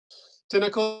Tēnā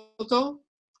koutou,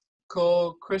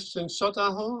 ko Christian Schott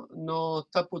aho, no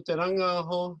tapu Te Herenga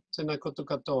aho, tēnā koutou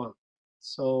katoa.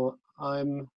 So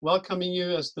I'm welcoming you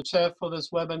as the chair for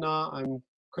this webinar. I'm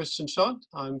Christian Schott.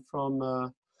 I'm from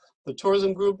the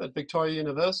tourism group at Victoria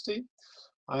University.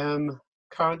 I am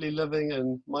currently living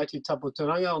in mighty Tapu Te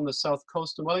Herenga on the south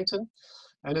coast in Wellington.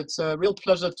 And it's a real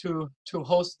pleasure to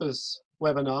host this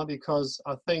webinar because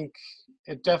I think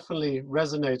it definitely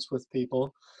resonates with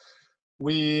people.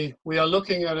 We are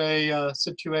looking at a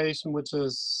situation which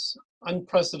is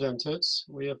unprecedented.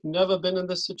 We have never been in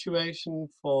this situation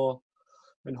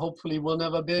and hopefully will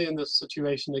never be in this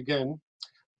situation again.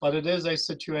 But it is a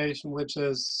situation which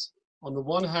is, on the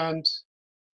one hand,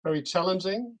 very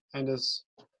challenging and is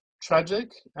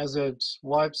tragic as it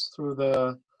wipes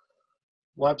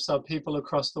out people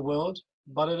across the world.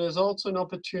 But it is also an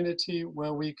opportunity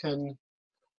where we can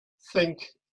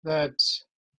think that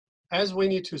as we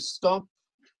need to stop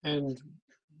and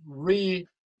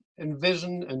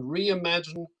re-envision and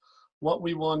reimagine what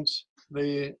we want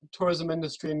the tourism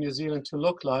industry in New Zealand to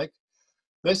look like,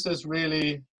 this is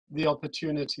really the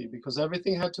opportunity, because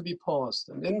everything had to be paused.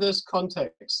 And in this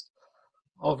context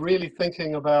of really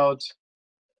thinking about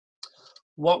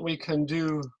what we can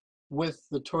do with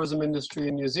the tourism industry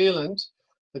in New Zealand,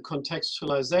 the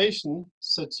contextualization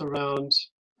sits around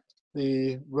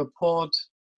the report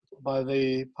by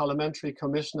the Parliamentary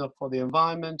Commissioner for the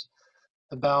Environment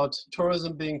about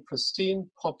tourism being pristine,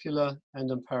 popular, and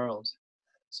imperiled.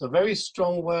 So very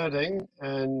strong wording,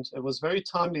 and it was very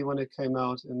timely when it came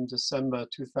out in December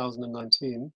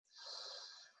 2019.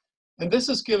 And this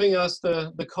is giving us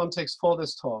the context for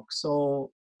this talk. So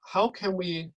how can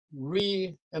we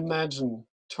reimagine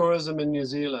tourism in New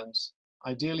Zealand,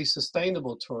 ideally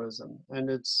sustainable tourism? And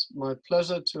it's my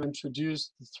pleasure to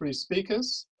introduce the three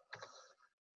speakers.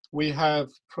 We have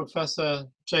Professor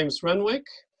James Renwick,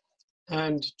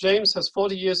 and James has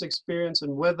 40 years experience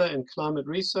in weather and climate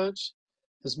research.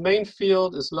 His main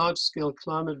field is large-scale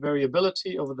climate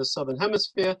variability over the Southern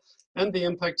Hemisphere and the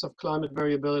impacts of climate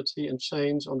variability and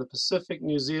change on the Pacific,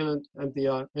 New Zealand, and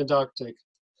the Antarctic.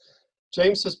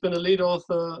 James has been a lead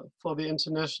author for the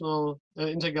International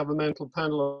Intergovernmental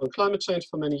Panel on Climate Change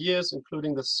for many years,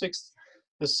 including the 6th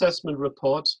assessment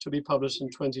report to be published in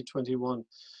 2021.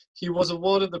 He was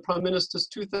awarded the Prime Minister's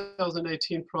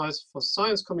 2018 Prize for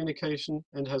Science Communication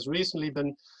and has recently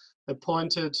been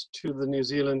appointed to the New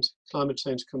Zealand Climate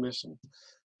Change Commission.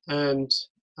 And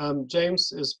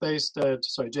James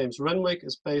Renwick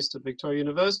is based at Victoria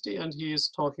University, and he is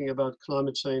talking about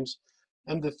climate change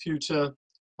and the future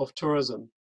of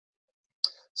tourism.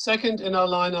 Second in our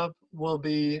lineup will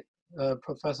be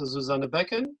Professor Susanne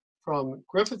Becken from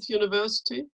Griffith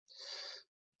University.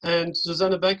 And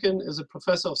Susanne Becken is a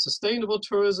professor of sustainable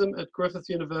tourism at Griffith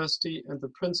University and the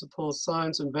principal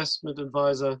science investment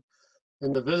advisor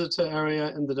in the visitor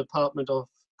area in the Department of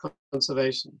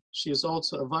Conservation. She is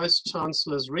also a Vice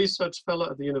Chancellor's Research Fellow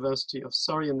at the University of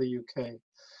Surrey in the UK.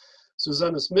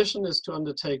 Susanne's mission is to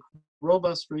undertake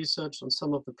robust research on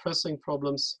some of the pressing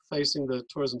problems facing the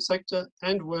tourism sector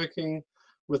and working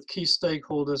with key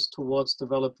stakeholders towards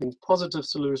developing positive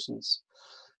solutions.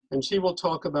 And she will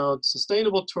talk about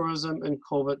sustainable tourism and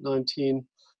COVID-19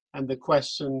 and the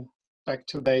question back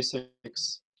to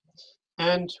basics.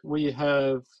 And we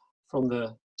have from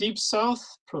the Deep South,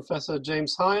 Professor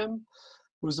James Higham,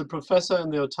 who's a professor in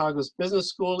the Otago Business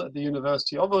School at the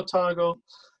University of Otago.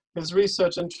 His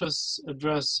research interests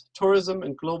address tourism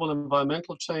and global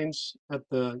environmental change at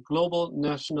the global,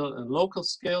 national, and local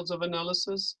scales of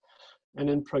analysis. And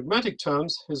in pragmatic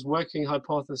terms, his working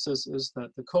hypothesis is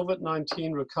that the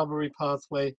COVID-19 recovery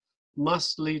pathway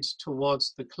must lead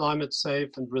towards the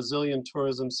climate-safe and resilient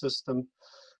tourism system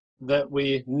that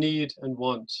we need and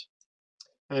want.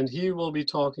 And he will be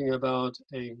talking about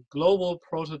a global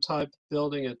prototype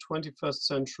building a 21st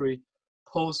century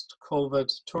post-COVID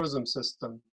tourism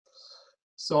system.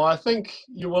 So I think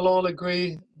you will all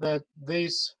agree that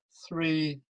these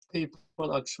three people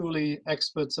are truly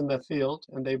experts in their field,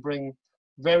 and they bring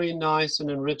very nice and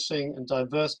enriching and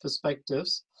diverse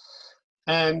perspectives.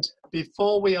 And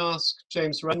before we ask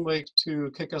James Renwick to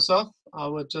kick us off, I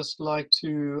would just like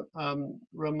to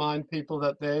remind people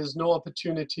that there is no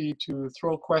opportunity to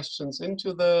throw questions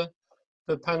into the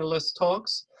panelists'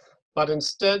 talks, but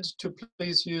instead to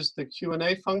please use the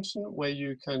Q&A function where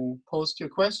you can post your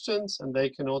questions and they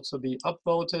can also be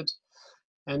upvoted.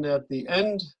 And at the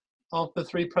end of the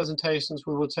three presentations,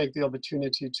 we will take the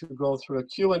opportunity to go through a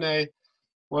Q&A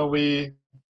where we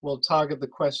will target the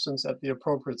questions at the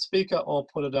appropriate speaker or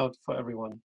put it out for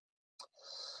everyone.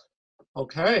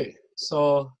 Okay,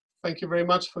 so thank you very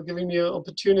much for giving me an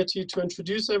opportunity to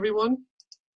introduce everyone.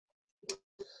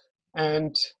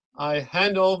 And I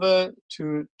hand over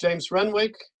to James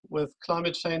Renwick with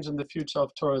Climate Change and the Future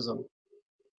of Tourism.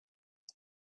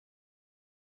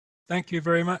 Thank you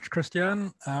very much,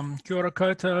 Christian. Kia ora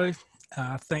koutou.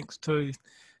 Thanks to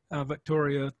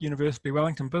Victoria University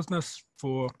Wellington Business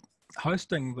for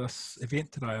hosting this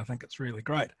event today. I think it's really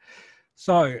great.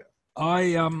 So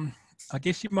I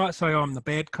guess you might say I'm the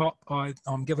bad cop.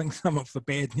 I'm giving some of the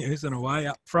bad news in a way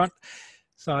up front.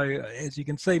 So as you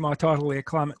can see, my title there,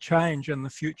 Climate Change and the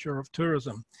Future of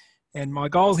Tourism. And my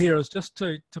goal here is just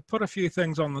to put a few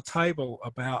things on the table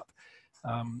about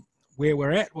where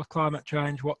we're at with climate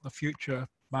change, what the future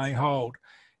may hold,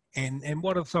 and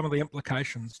what are some of the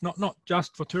implications, not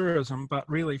just for tourism, but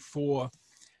really for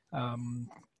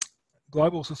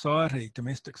global society,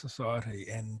 domestic society,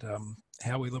 and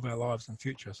how we live our lives in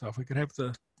future. So if we could have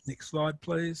the next slide,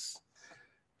 please.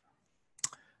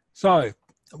 So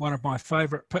one of my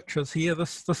favorite pictures here,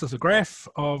 this is a graph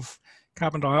of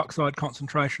carbon dioxide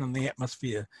concentration in the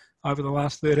atmosphere over the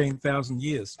last 13,000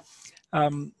 years.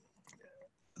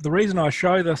 The reason I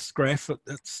show this graph,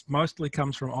 it's mostly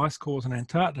comes from ice cores in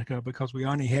Antarctica, because we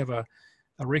only have a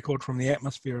record from the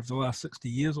atmosphere of the last 60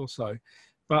 years or so.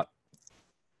 But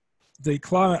the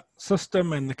climate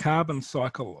system and the carbon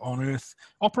cycle on Earth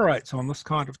operates on this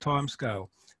kind of timescale.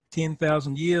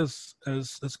 10,000 years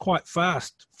is quite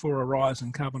fast for a rise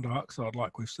in carbon dioxide,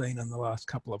 like we've seen in the last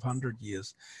couple of 100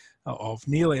 years, of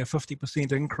nearly a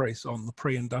 50% increase on the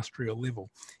pre-industrial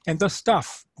level. And this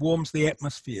stuff warms the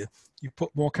atmosphere. You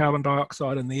put more carbon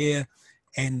dioxide in the air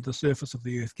and the surface of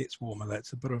the Earth gets warmer.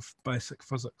 That's a bit of basic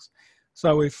physics.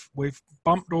 So we've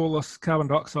bumped all this carbon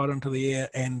dioxide into the air,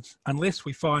 and unless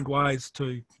we find ways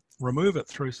to remove it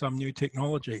through some new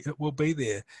technology, it will be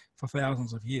there for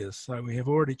thousands of years. So we have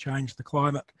already changed the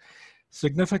climate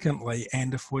significantly,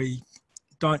 and if we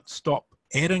don't stop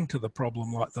adding to the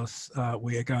problem like this,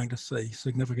 we are going to see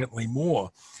significantly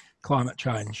more climate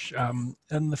change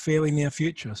in the fairly near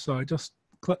future. So just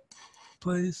click,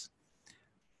 please.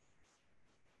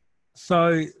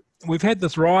 So we've had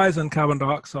this rise in carbon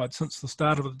dioxide since the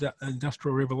start of the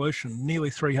Industrial Revolution, nearly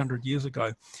 300 years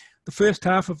ago. The first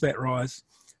half of that rise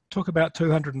took about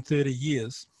 230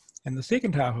 years, and the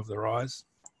second half of the rise,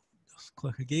 just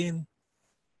click again,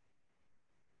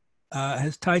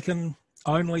 has taken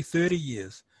only 30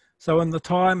 years. So in the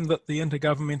time that the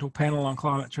Intergovernmental Panel on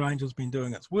Climate Change has been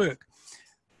doing its work,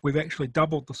 we've actually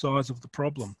doubled the size of the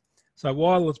problem. So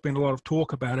while there's been a lot of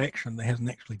talk about action, there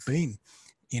hasn't actually been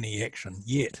any action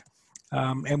yet.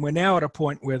 And we're now at a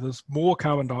point where there's more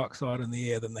carbon dioxide in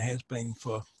the air than there has been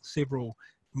for several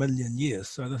million years.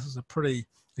 So this is a pretty,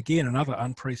 again, another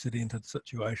unprecedented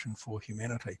situation for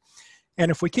humanity.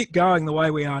 And if we keep going the way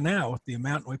we are now with the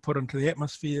amount we put into the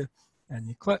atmosphere, and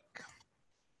you click,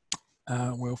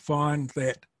 we'll find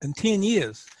that in 10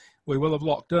 years, we will have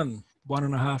locked in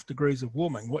 1.5 degrees of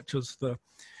warming, which is the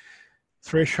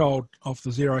threshold of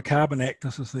the Zero Carbon Act.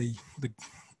 This is the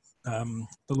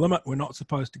limit we're not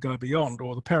supposed to go beyond,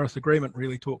 or the Paris Agreement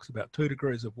really talks about 2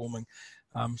 degrees of warming,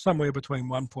 somewhere between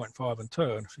 1.5 and 2.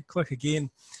 And if you click again,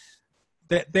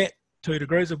 that 2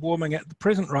 degrees of warming at the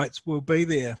present rates will be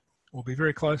there, or be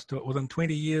very close to it within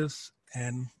 20 years.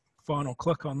 And final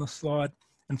click on this slide,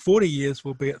 in 40 years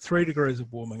we'll be at 3 degrees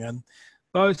of warming. And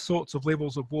those sorts of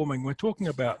levels of warming, we're talking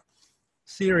about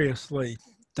seriously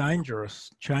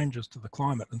dangerous changes to the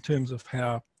climate in terms of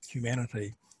how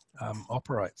humanity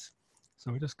operates.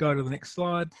 So we just go to the next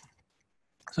slide.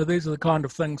 So these are the kind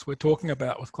of things we're talking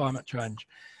about with climate change.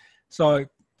 So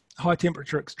high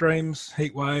temperature extremes,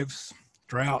 heat waves,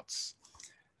 droughts,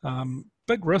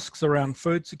 big risks around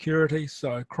food security,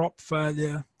 so crop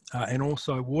failure, and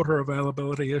also water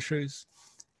availability issues.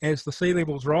 As the sea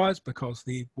levels rise, because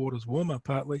the water's warmer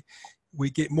partly, we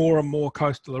get more and more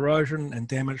coastal erosion and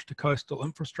damage to coastal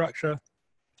infrastructure.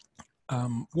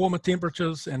 Warmer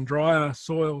temperatures and drier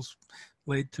soils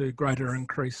lead to greater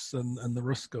increase in the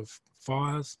risk of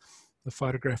fires. The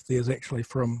photograph there is actually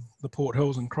from the Port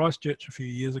Hills in Christchurch a few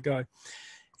years ago.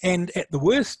 And at the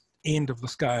worst end of the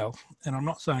scale, and I'm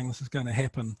not saying this is going to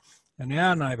happen in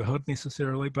our neighbourhood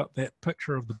necessarily, but that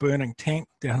picture of the burning tank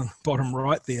down in the bottom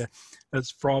right there is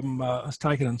from, it's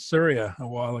taken in Syria a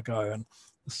while ago. And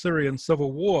the Syrian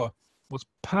civil war was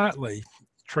partly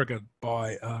triggered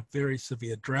by a very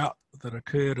severe drought that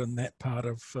occurred in that part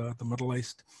of the Middle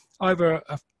East over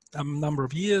a number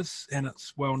of years. And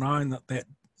it's well known that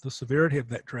the severity of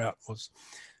that drought was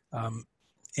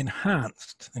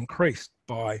increased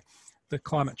by the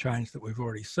climate change that we've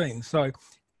already seen. So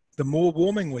the more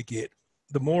warming we get,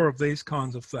 the more of these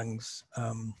kinds of things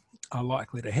are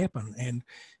likely to happen. And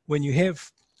when you have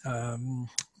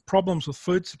problems with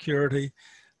food security,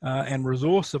 and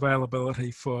resource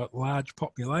availability for large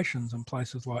populations in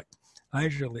places like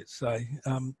Asia, let's say,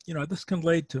 you know, this can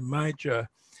lead to major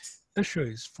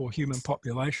issues for human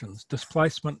populations.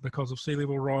 Displacement because of sea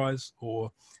level rise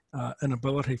or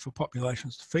inability for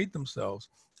populations to feed themselves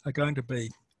are going to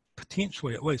be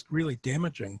potentially, at least, really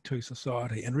damaging to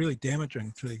society and really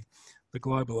damaging to the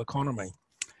global economy.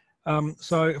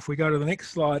 So if we go to the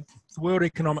next slide, the World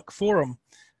Economic Forum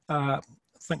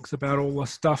thinks about all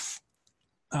this stuff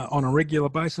on a regular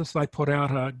basis. They put out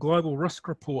a global risk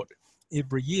report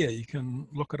every year. You can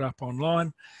look it up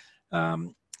online.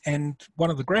 And one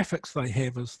of the graphics they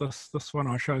have is this one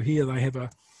I show here. They have a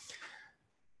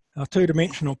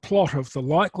two-dimensional plot of the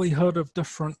likelihood of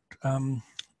different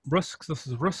risks. This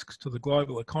is risks to the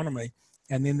global economy,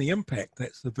 and then the impact,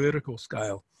 that's the vertical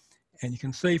scale. And you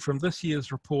can see from this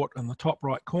year's report in the top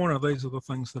right corner, these are the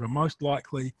things that are most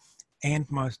likely and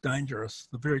most dangerous.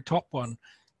 The very top one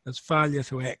is failure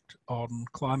to act on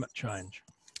climate change,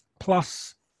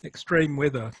 plus extreme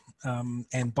weather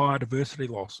and biodiversity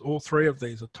loss. All three of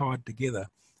these are tied together.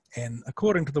 And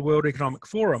according to the World Economic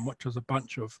Forum, which is a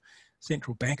bunch of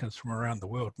central bankers from around the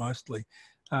world mostly,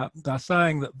 they're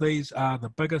saying that these are the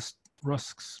biggest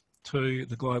risks to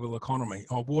the global economy.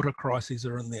 Water crises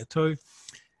are in there too.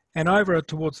 And over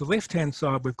towards the left-hand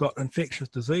side, we've got infectious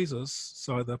diseases.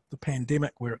 So the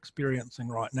pandemic we're experiencing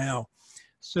right now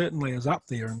certainly is up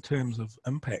there in terms of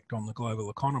impact on the global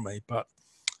economy. But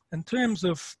in terms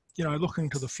of, you know, looking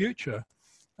to the future,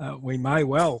 we may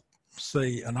well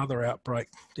see another outbreak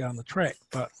down the track,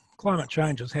 but climate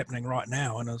change is happening right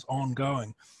now and is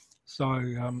ongoing. So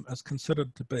it's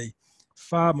considered to be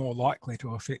far more likely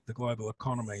to affect the global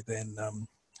economy than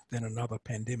another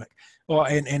pandemic. Oh,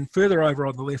 and further over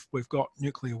on the left, we've got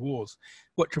nuclear wars,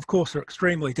 which of course are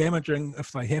extremely damaging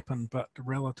if they happen, but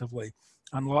relatively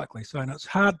unlikely. So, and it's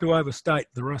hard to overstate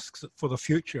the risks for the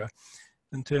future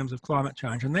in terms of climate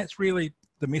change. And that's really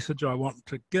the message I want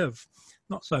to give,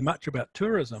 not so much about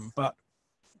tourism, but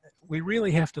we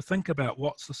really have to think about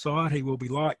what society will be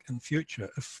like in future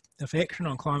if action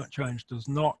on climate change does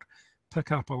not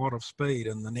pick up a lot of speed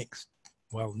in the next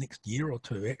year or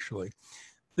two actually.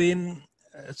 Then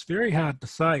it's very hard to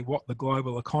say what the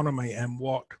global economy and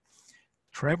what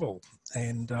travel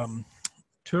and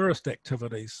tourist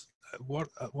activities, what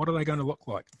are they going to look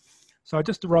like? So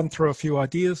just to run through a few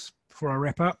ideas before I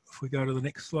wrap up, if we go to the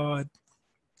next slide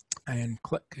and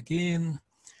click again.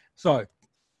 So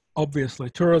obviously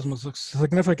tourism is a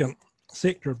significant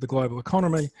sector of the global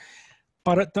economy,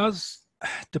 but it does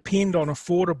depend on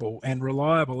affordable and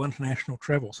reliable international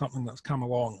travel, something that's come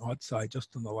along, I'd say,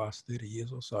 just in the last 30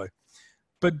 years or so.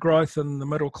 Big growth in the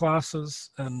middle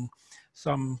classes in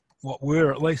some, what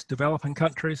were at least developing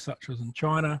countries, such as in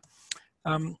China.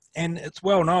 And it's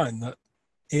well known that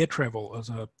air travel is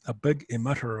a big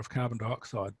emitter of carbon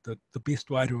dioxide. The best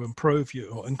way to improve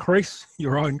or increase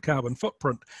your own carbon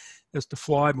footprint is to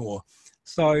fly more.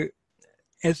 So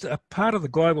as a part of the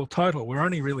global total, we're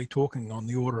only really talking on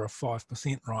the order of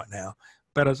 5% right now.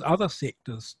 But as other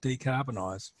sectors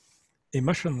decarbonise,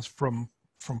 emissions from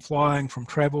flying, from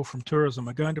travel, from tourism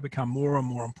are going to become more and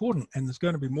more important, and there's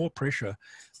going to be more pressure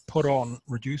put on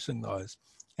reducing those.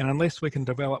 And unless we can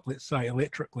develop, let's say,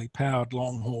 electrically powered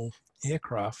long-haul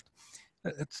aircraft,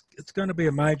 it's going to be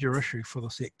a major issue for the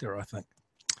sector, I think.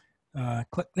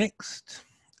 Click next.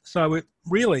 So it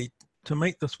really, to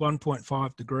meet this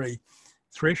 1.5 degree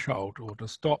threshold, or to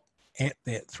stop at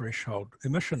that threshold,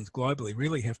 emissions globally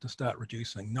really have to start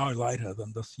reducing no later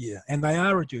than this year. And they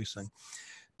are reducing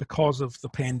because of the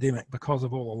pandemic, because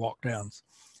of all the lockdowns.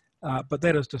 But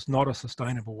that is just not a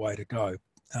sustainable way to go.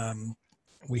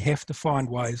 We have to find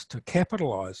ways to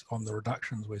capitalise on the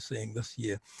reductions we're seeing this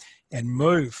year and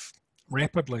move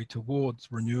rapidly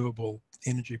towards renewable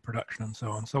energy production and so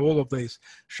on. So all of these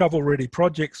shovel-ready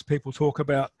projects people talk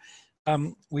about,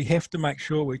 we have to make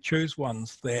sure we choose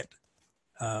ones that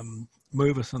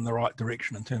move us in the right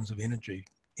direction in terms of energy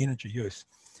use.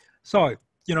 So,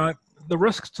 you know, the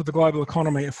risks to the global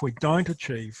economy if we don't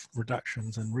achieve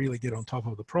reductions and really get on top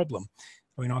of the problem,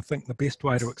 I mean, I think the best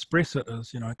way to express it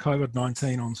is, you know,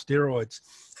 COVID-19 on steroids.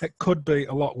 It could be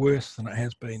a lot worse than it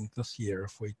has been this year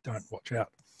if we don't watch out.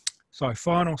 So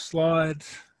final slide.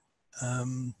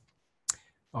 You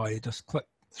just click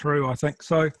through, I think.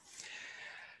 So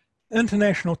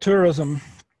international tourism,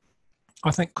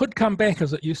 I think, could come back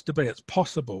as it used to be. It's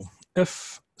possible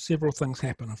if several things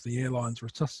happen, if the airlines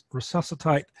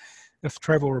resuscitate, if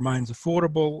travel remains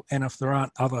affordable, and if there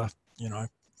aren't other, you know,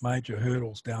 major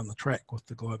hurdles down the track with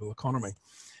the global economy.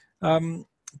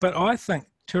 But I think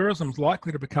tourism's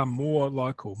likely to become more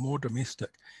local, more domestic.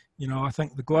 You know, I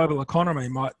think the global economy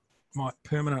might might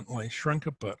permanently shrink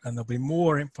a bit, and there'll be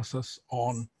more emphasis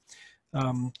on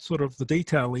sort of the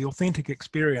detail, the authentic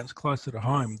experience closer to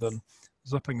home than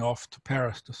zipping off to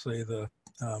Paris to see the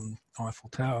Eiffel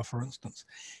Tower, for instance.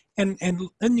 And in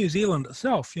New Zealand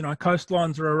itself, you know,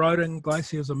 coastlines are eroding,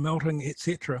 glaciers are melting,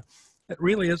 etc. It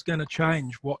really is going to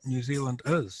change what New Zealand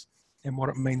is and what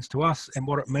it means to us and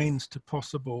what it means to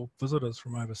possible visitors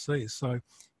from overseas. So,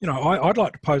 you know, I'd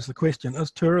like to pose the question,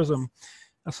 is tourism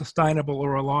a sustainable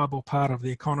or reliable part of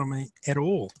the economy at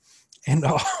all? And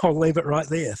I'll leave it right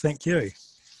there. Thank you.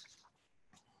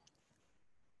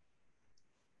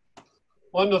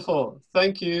 Wonderful.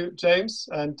 Thank you, James.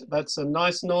 And that's a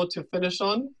nice note to finish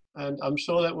on. And I'm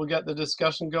sure that we'll get the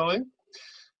discussion going.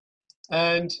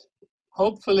 And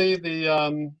hopefully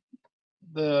the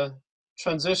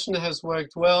transition has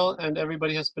worked well and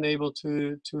everybody has been able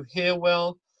to hear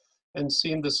well and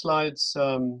seen the slides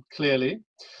clearly.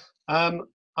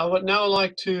 I would now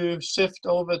like to shift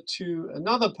over to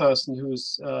another person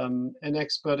who's an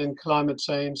expert in climate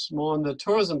change, more in the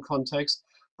tourism context,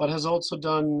 but has also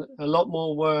done a lot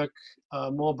more work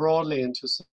more broadly into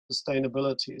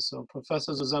sustainability. So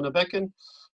Professor Susanne Becken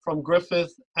from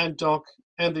Griffith and DOC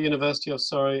and the University of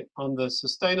Surrey on the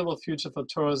sustainable future for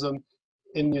tourism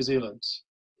in New Zealand.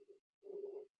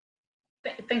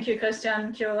 Thank you,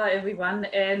 Christian. Kia ora, everyone.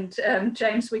 And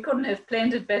James, we couldn't have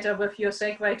planned it better with your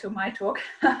segue to my talk,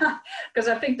 because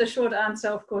I think the short answer,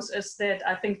 of course, is that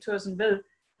I think tourism will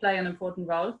play an important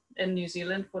role in New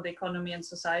Zealand for the economy and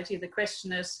society. The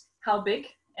question is how big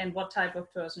and what type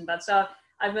of tourism. But so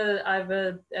I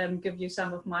will give you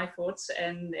some of my thoughts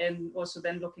and also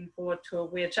then looking forward to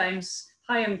where James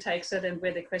Higham takes it and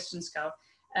where the questions go.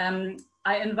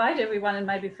 I invite everyone, and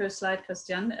maybe first slide,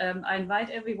 Christian, I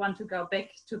invite everyone to go back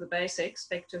to the basics,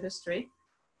 back to history.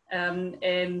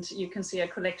 And you can see a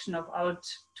collection of old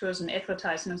tourism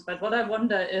advertisements. But what I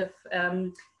wonder if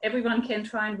everyone can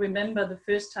try and remember the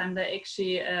first time they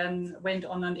actually went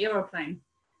on an aeroplane.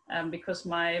 Because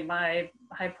my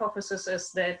hypothesis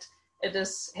is that it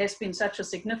has been such a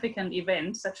significant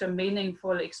event, such a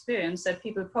meaningful experience that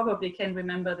people probably can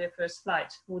remember their first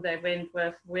flight, who they went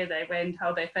with, where they went,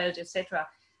 how they felt, etc.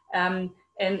 And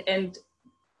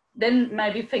then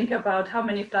maybe think about how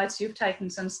many flights you've taken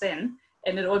since then,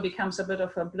 and it all becomes a bit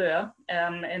of a blur.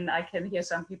 And I can hear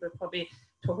some people probably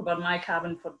talk about my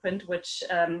carbon footprint, which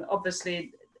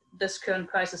obviously this current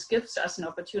crisis gives us an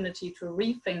opportunity to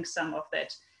rethink some of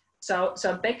that. So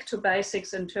back to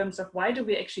basics in terms of why do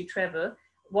we actually travel?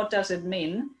 What does it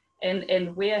mean?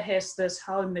 And where has this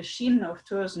whole machine of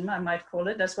tourism, I might call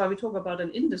it, that's why we talk about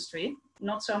an industry,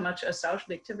 not so much a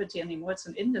social activity anymore, it's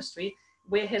an industry.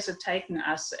 Where has it taken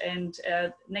us? And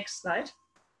next slide.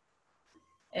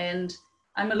 And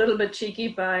I'm a little bit cheeky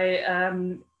by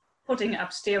putting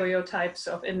up stereotypes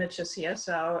of images here.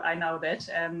 So I know that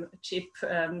cheap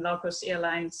low-cost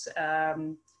airlines,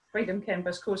 freedom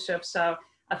campers, cruise ships. So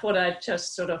I thought I'd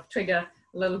just sort of trigger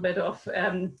a little bit of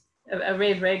a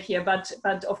red rag here,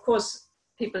 but of course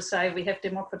people say we have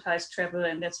democratized travel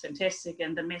and that's fantastic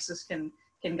and the masses can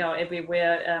go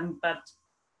everywhere, but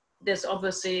there's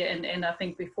obviously, and I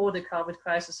think before the COVID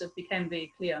crisis it became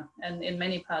very clear, and in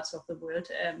many parts of the world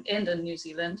and in New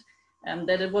Zealand,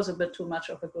 that it was a bit too much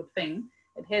of a good thing.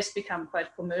 It has become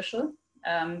quite commercial.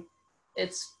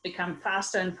 It's become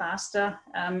faster and faster,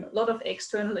 a lot of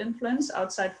external influence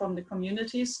outside from the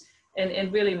communities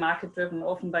and really market driven,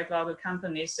 often by global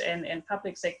companies, and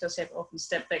public sectors have often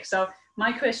stepped back. So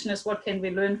my question is, what can we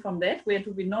learn from that? Where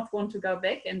do we not want to go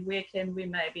back, and where can we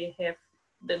maybe have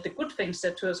the good things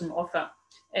that tourism offer?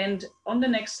 And on the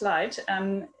next slide,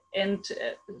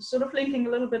 sort of linking a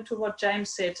little bit to what James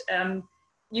said,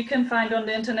 you can find on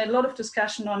the internet a lot of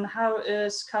discussion on how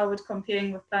is COVID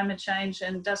comparing with climate change,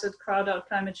 and does it crowd out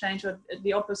climate change or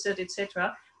the opposite,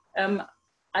 etc.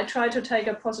 I try to take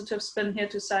a positive spin here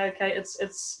to say, okay,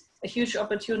 it's a huge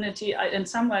opportunity. In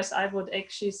some ways, I would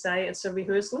actually say it's a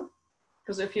rehearsal,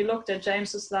 because if you looked at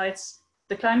James's slides,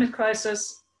 the climate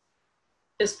crisis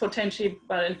is potentially,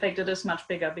 well, in fact, it is much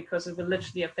bigger because it will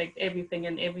literally affect everything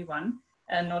and everyone,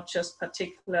 and not just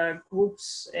particular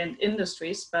groups and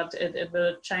industries, but it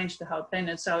will change the whole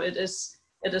planet. So it is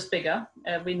bigger.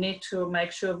 We need to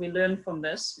make sure we learn from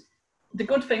this. The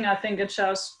good thing, I think, it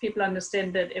shows people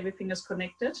understand that everything is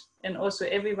connected, and also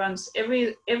everyone's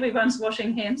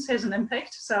washing hands has an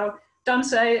impact. So don't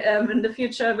say in the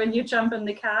future when you jump in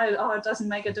the car, oh, it doesn't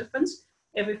make a difference.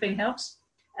 Everything helps.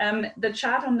 The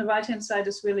chart on the right-hand side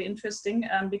is really interesting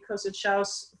because it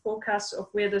shows forecasts of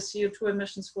where the CO2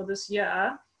 emissions for this year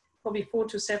are, probably 4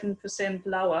 to 7%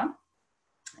 lower.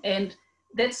 And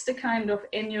that's the kind of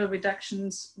annual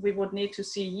reductions we would need to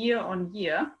see year on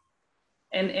year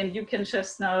And you can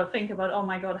just now think about, oh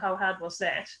my God, how hard was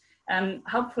that?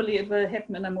 Hopefully it will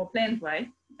happen in a more planned way,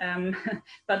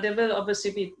 but there will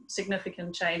obviously be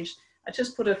significant change. I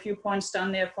just put a few points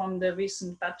down there from the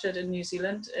recent budget in New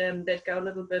Zealand that go a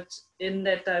little bit in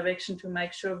that direction to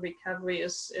make sure recovery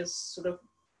is sort of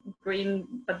green,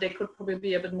 but there could probably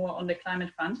be a bit more on the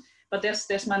climate fund, but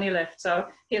there's money left. So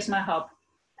here's my hope.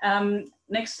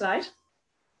 Next slide.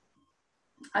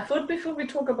 I thought before we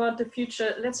talk about the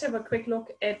future, let's have a quick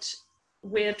look at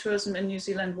where tourism in New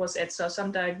Zealand was at, so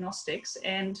some diagnostics.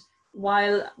 And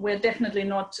while we're definitely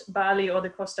not Bali or the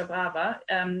Costa Brava,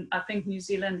 I think New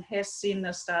Zealand has seen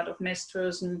the start of mass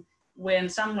tourism where in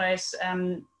some ways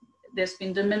there's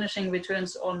been diminishing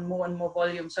returns on more and more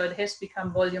volume. So it has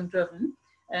become volume driven.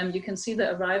 You can see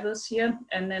the arrivals here,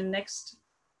 and then next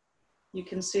you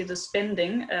can see the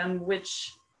spending,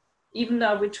 which even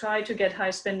though we try to get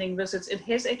high spending visits, it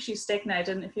has actually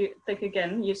stagnated. And if you think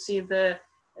again, you see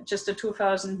just the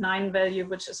 2009 value,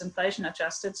 which is inflation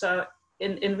adjusted. So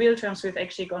in real terms, we've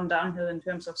actually gone downhill in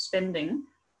terms of spending.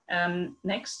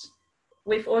 Next.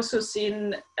 We've also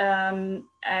seen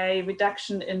a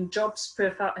reduction in jobs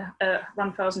per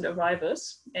 1,000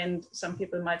 arrivals. And some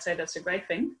people might say that's a great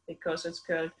thing because it's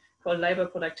called labor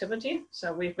productivity.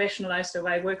 So we've rationalized the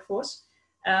right workforce.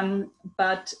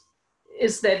 But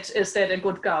is that a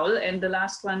good goal? And the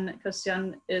last one,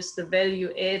 Christian, is the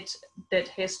value add that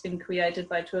has been created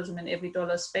by tourism in every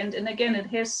dollar spent. And again, it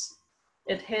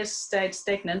has stayed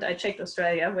stagnant. I checked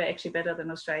Australia, we're actually better than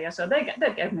Australia. So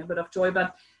that gave me a bit of joy,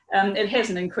 but it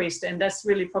hasn't increased. And that's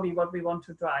really probably what we want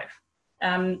to drive.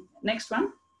 Next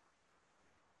one.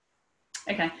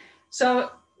 Okay,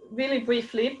 so really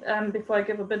briefly, before I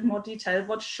give a bit more detail,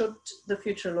 what should the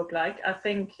future look like? I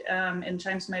think, and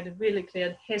James made it really clear,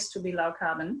 it has to be low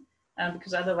carbon,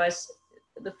 because otherwise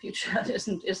the future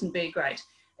isn't very great.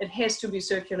 It has to be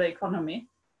circular economy,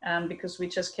 because we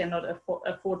just cannot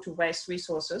afford to waste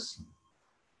resources.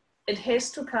 It has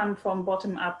to come from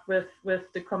bottom up with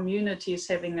the communities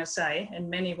having a say and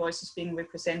many voices being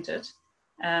represented.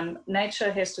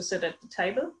 Nature has to sit at the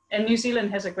table, and New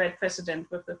Zealand has a great precedent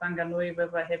with the Whanganui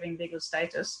River having legal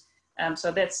status.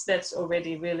 So that's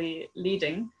already really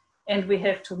leading. And we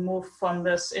have to move from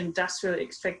this industrial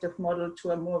extractive model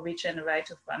to a more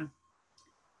regenerative one.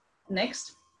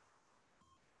 Next.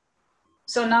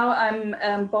 So now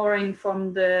I'm borrowing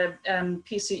from the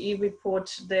PCE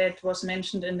report that was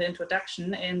mentioned in the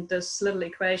introduction, and this little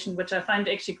equation, which I find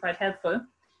actually quite helpful.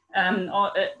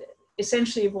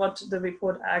 Essentially what the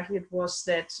report argued was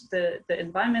that the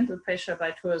environmental pressure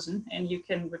by tourism, and you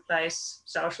can replace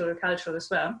social or cultural as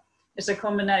well, is a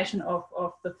combination of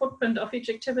the footprint of each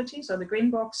activity, so the green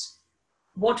box,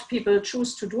 what people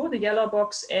choose to do, the yellow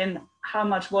box, and how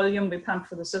much volume we pump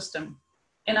through the system.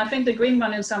 And I think the green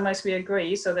one, in some ways we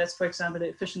agree. So that's, for example, the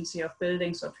efficiency of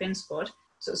buildings or transport.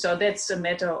 So that's a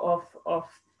matter of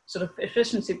sort of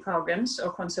efficiency programs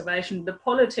or conservation. The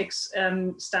politics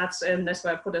starts, and that's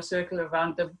why I put a circle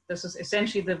around this is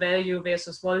essentially the value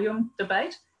versus volume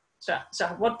debate. So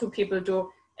what do people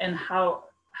do, and how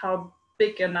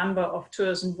big a number of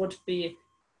tourism would be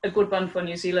a good one for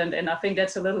New Zealand? And I think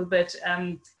that's a little bit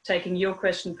taking your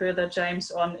question further, James,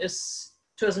 on is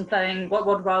tourism playing,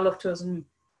 what role of tourism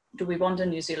do we want in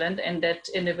New Zealand? And that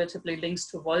inevitably links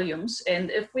to volumes.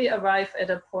 And if we arrive at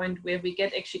a point where we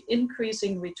get actually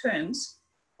increasing returns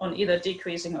on either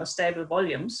decreasing or stable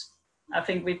volumes, I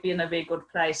think we'd be in a very good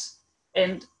place.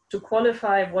 And to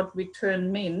qualify what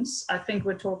return means, I think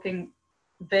we're talking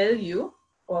value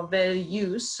or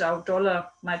values. So dollar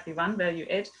might be one value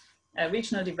add,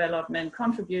 regional development,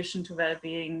 contribution to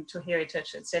well-being, to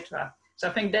heritage, etc. So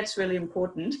I think that's really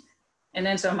important. And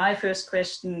then, so my first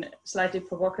question, slightly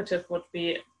provocative, would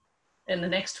be in the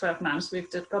next 12 months, we've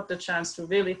got the chance to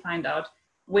really find out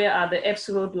where are the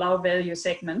absolute low value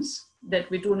segments that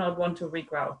we do not want to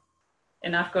regrow.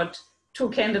 And I've got two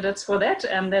candidates for that.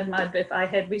 That might, if I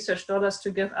had research dollars to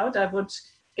give out, I would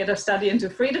get a study into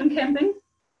freedom camping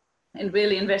and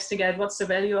really investigate what's the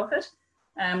value of it.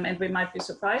 And we might be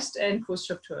surprised, and cruise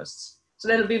ship tourists. So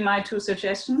that'll be my two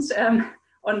suggestions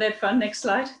on that front. Next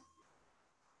slide.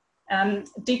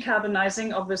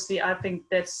 Decarbonizing, obviously, I think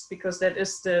that's because that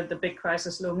is the big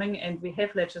crisis looming, and we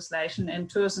have legislation, and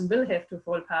tourism will have to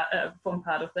form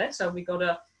part of that. So we got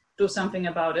to do something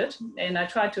about it. And I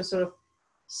try to sort of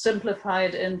simplify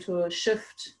it into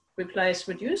shift, replace,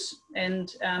 reduce.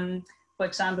 And for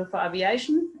example, for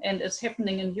aviation, and it's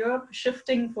happening in Europe,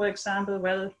 shifting, for example,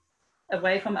 well,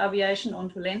 away from aviation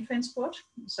onto land transport.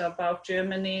 So both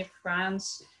Germany,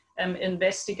 France,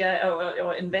 investigate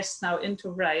or invest now into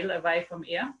rail away from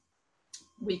air.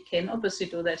 We can obviously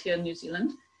do that here in New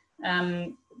Zealand.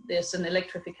 there's an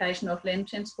electrification of land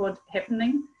transport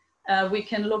happening. We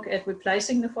can look at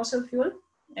replacing the fossil fuel,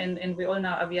 and we all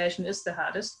know aviation is the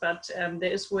hardest, but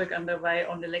there is work underway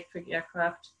on electric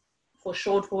aircraft for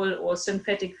short haul or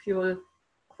synthetic fuel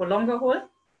for longer haul.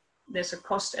 There's a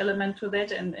cost element to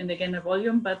that, and again, a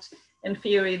volume, but in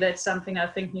theory, that's something I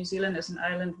think New Zealand as an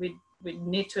island, we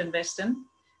need to invest in.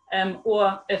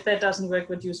 Or if that doesn't work,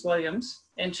 reduce volumes.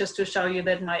 And just to show you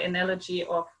that my analogy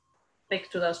of back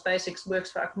to those basics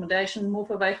works for accommodation,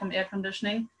 move away from air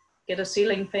conditioning, get a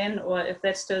ceiling fan, or if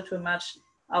that's still too much,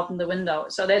 open the window.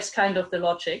 So that's kind of the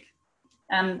logic.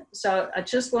 So I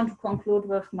just want to conclude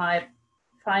with my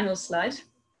final slide,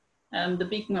 the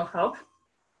beacon of hope.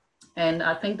 And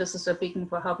I think this is a beacon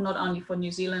for hope, not only for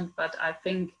New Zealand, but I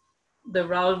think the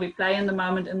role we play in the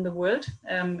moment in the world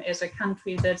as a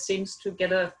country that seems to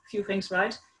get a few things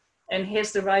right and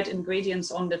has the right ingredients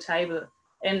on the table.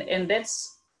 And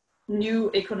that's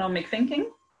new economic thinking,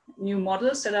 new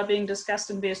models that are being discussed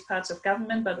in various parts of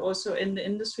government, but also in the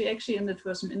industry, actually in the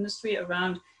tourism industry,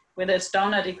 around whether it's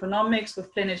donut economics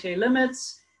with planetary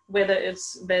limits, whether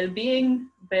it's well-being,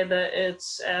 whether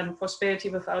it's prosperity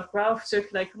without growth,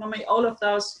 circular economy, all of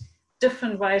those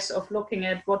different ways of looking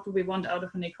at what do we want out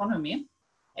of an economy,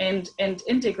 and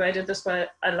integrated. That's why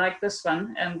I like this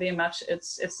one very much.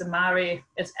 It's a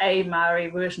Maori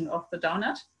version of the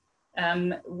donut,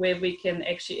 where we can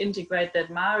actually integrate that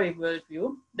Maori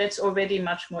worldview that's already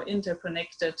much more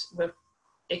interconnected with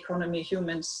economy,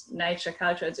 humans, nature,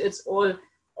 culture. It's all,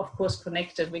 of course,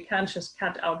 connected. We can't just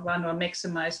cut out one or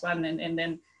maximize one and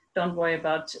then don't worry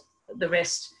about the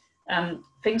rest.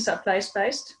 Things are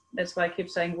place-based. That's why I keep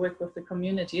saying work with the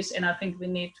communities. And I think we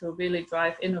need to really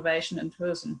drive innovation in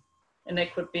tourism. And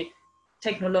that could be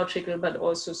technological, but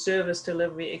also service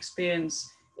delivery,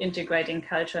 experience, integrating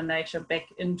culture, nature back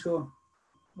into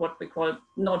what we call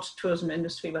not tourism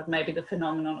industry, but maybe the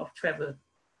phenomenon of travel.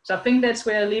 So I think that's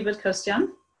where I leave it,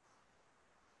 Christian.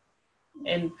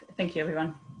 And thank you,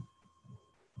 everyone.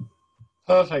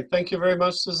 Perfect. Thank you very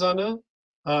much, Susanne.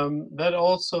 That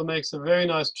also makes a very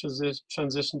nice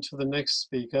transition to the next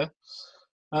speaker.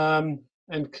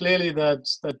 And clearly that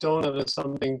donut is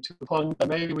something to ponder.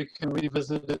 Maybe we can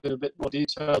revisit it in a bit more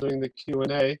detail during the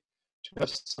Q&A to have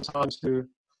some time to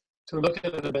look at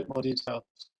it in a bit more detail.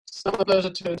 It's a pleasure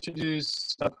to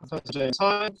introduce Professor James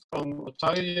Higham from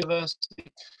Otago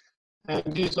University.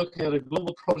 And he's looking at a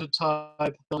global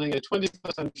prototype building a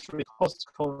 21st century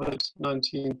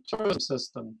post-COVID-19 tourism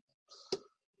system.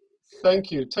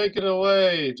 Thank you. Take it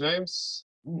away, James.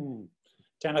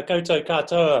 Tēnā koutou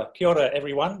katoa. Kia ora,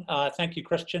 everyone. Thank you,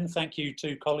 Christian. Thank you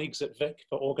to colleagues at Vic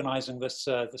for organising this,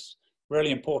 this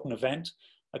really important event.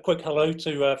 A quick hello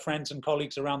to friends and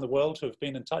colleagues around the world who have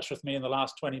been in touch with me in the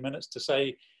last 20 minutes to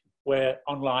say we're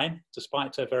online,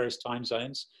 despite various time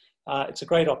zones. It's a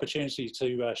great opportunity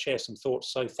to share some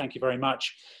thoughts, so thank you very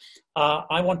much.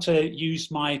 I want to use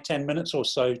my 10 minutes or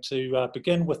so to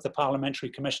begin with the Parliamentary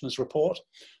Commissioner's report,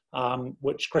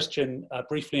 which Christian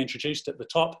briefly introduced at the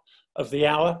top of the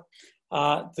hour.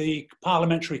 The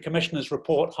Parliamentary Commissioner's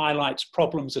report highlights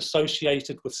problems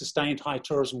associated with sustained high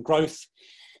tourism growth.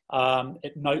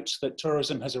 It notes that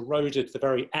tourism has eroded the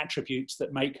very attributes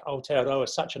that make Aotearoa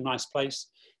such a nice place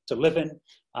to live in,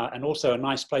 and also a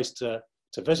nice place to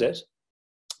visit.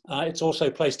 It's also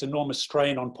placed enormous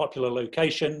strain on popular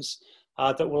locations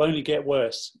that will only get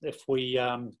worse if we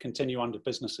continue under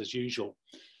business as usual.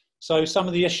 So some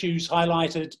of the issues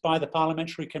highlighted by the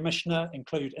Parliamentary Commissioner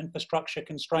include infrastructure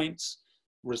constraints,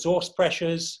 resource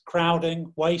pressures,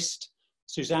 crowding, waste.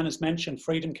 Susanne has mentioned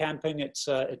freedom camping. It's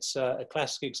a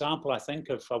classic example, I think,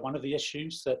 of one of the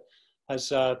issues that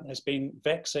has been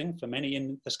vexing for many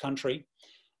in this country.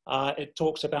 It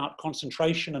talks about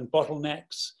concentration and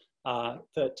bottlenecks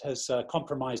that has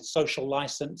compromised social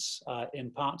license in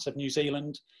parts of New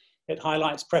Zealand. It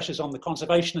highlights pressures on the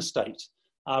conservation estate,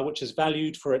 which is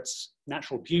valued for its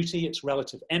natural beauty, its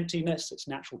relative emptiness, its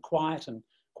natural quiet and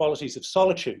qualities of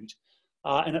solitude.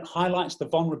 And it highlights the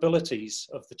vulnerabilities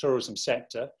of the tourism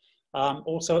sector,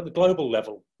 also at the global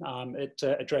level. It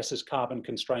addresses carbon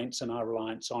constraints and our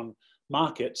reliance on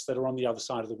markets that are on the other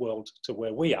side of the world to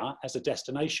where we are as a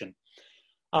destination.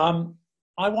 I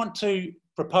want to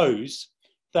propose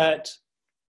that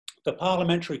the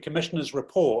Parliamentary Commissioner's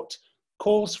report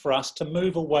calls for us to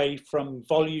move away from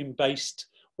volume-based,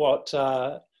 what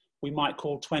we might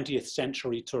call 20th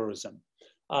century tourism.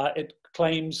 It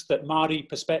claims that Māori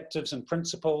perspectives and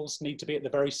principles need to be at the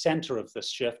very centre of this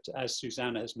shift, as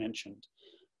Susanne has mentioned.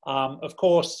 Of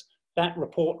course, that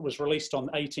report was released on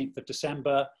the 18th of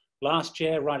December last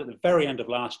year, right at the very end of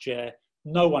last year.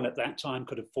 No one at that time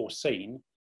could have foreseen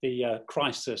the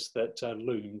crisis that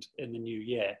loomed in the new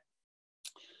year.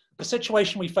 The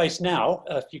situation we face now,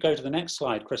 if you go to the next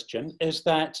slide, Christian, is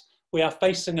that we are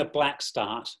facing a black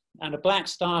start. And a black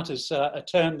start is a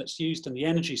term that's used in the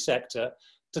energy sector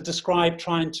to describe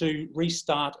trying to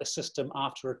restart a system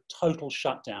after a total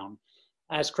shutdown.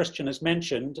 As Christian has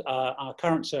mentioned, our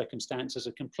current circumstances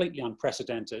are completely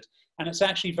unprecedented, and it's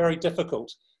actually very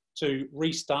difficult to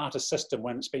restart a system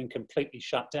when it's been completely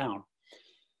shut down.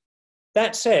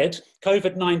 That said,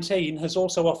 COVID-19 has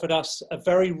also offered us a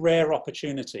very rare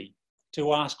opportunity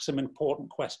to ask some important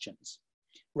questions,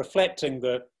 reflecting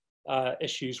the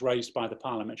issues raised by the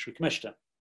Parliamentary Commissioner.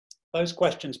 Those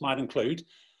questions might include,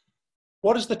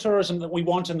 what is the tourism that we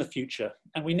want in the future?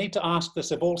 And we need to ask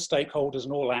this of all stakeholders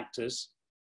and all actors.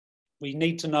 We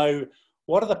need to know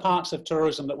what are the parts of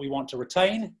tourism that we want to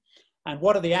retain, and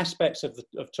what are the aspects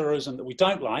of tourism that we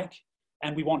don't like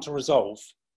and we want to resolve.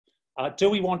 Do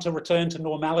we want to return to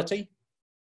normality?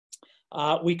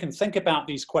 We can think about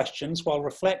these questions while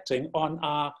reflecting on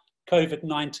our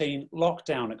COVID-19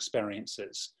 lockdown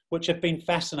experiences, which have been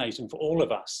fascinating for all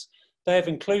of us. They have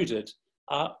included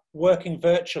working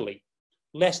virtually,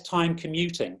 less time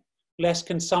commuting, less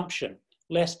consumption,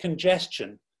 less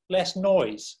congestion, less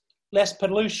noise, less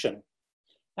pollution.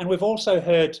 And we've also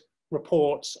heard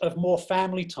reports of more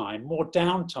family time, more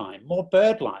downtime, more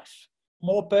bird life,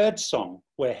 more bird song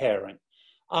we're hearing,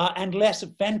 and less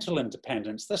Ventolin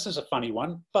dependence. This is a funny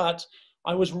one, but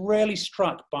I was really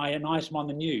struck by an item on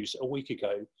the news a week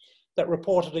ago that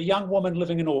reported a young woman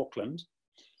living in Auckland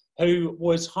who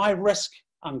was high risk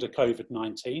under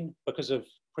COVID-19 because of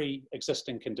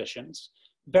pre-existing conditions,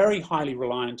 very highly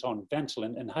reliant on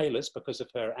Ventolin inhalers because of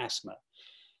her asthma.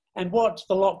 And what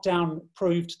the lockdown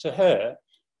proved to her,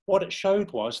 what it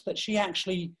showed was that she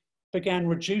actually began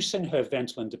reducing her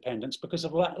Ventolin dependence because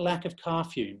of lack of car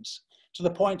fumes, to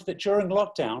the point that during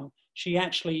lockdown, she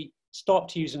actually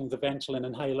stopped using the Ventolin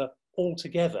inhaler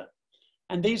altogether.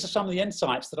 And these are some of the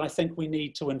insights that I think we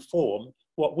need to inform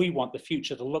what we want the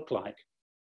future to look like.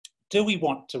 Do we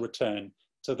want to return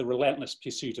to the relentless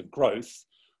pursuit of growth,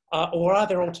 or are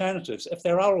there alternatives? If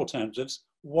there are alternatives,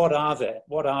 what are there?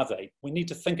 What are they? We need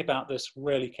to think about this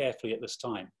really carefully at this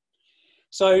time.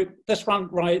 So this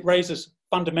raises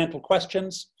fundamental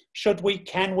questions. Should we,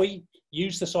 can we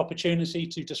use this opportunity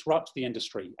to disrupt the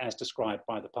industry as described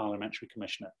by the Parliamentary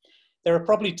Commissioner? There are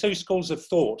probably two schools of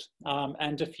thought.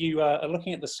 And if you are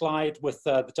looking at the slide with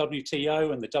the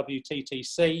WTO and the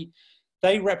WTTC,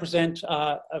 they represent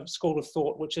a school of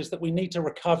thought, which is that we need to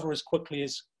recover as quickly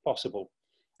as possible.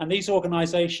 And these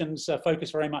organizations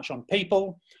focus very much on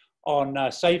people,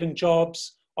 on saving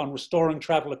jobs, on restoring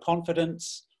traveller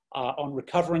confidence, on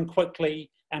recovering quickly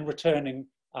and returning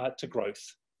to growth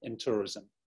in tourism.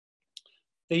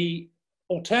 The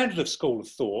alternative school of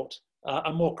thought,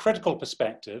 a more critical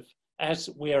perspective, as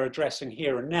we are addressing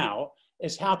here and now,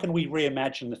 is how can we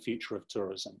reimagine the future of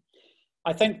tourism?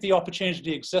 I think the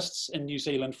opportunity exists in New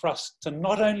Zealand for us to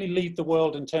not only lead the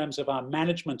world in terms of our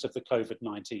management of the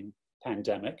COVID-19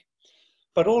 pandemic,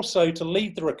 but also to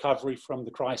lead the recovery from the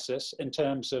crisis in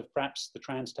terms of perhaps the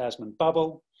Trans-Tasman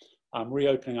bubble,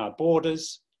 reopening our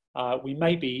borders. We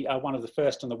may be one of the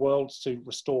first in the world to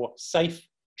restore safe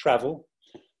travel,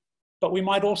 but we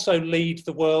might also lead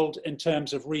the world in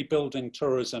terms of rebuilding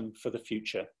tourism for the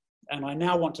future. And I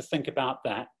now want to think about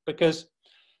that because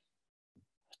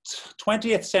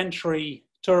 20th century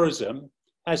tourism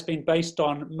has been based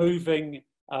on moving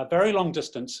very long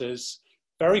distances,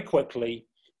 very quickly,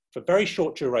 for very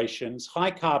short durations,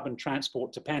 high carbon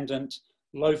transport dependent,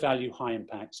 low value, high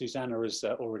impact. Susanna has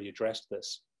already addressed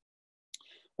this.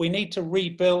 We need to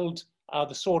rebuild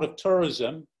the sort of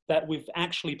tourism that we've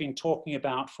actually been talking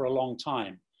about for a long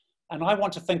time. And I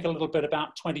want to think a little bit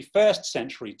about 21st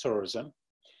century tourism.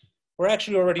 We're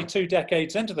actually already 2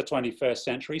 decades into the 21st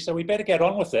century, so we better get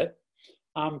on with it.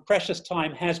 Precious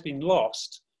time has been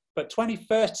lost, but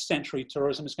 21st century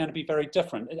tourism is going to be very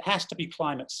different. It has to be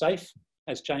climate safe,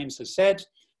 as James has said.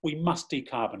 We must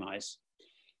decarbonize.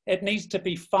 It needs to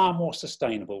be far more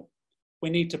sustainable. We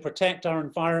need to protect our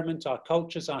environment, our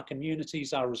cultures, our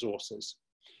communities, our resources.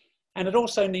 And it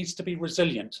also needs to be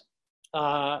resilient.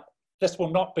 This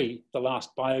will not be the last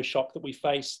bioshock that we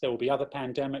face. There will be other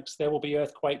pandemics, there will be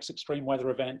earthquakes, extreme weather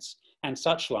events, and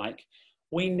such like.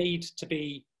 We need to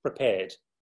be prepared.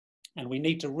 And we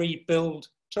need to rebuild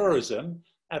tourism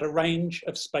at a range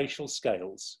of spatial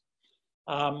scales.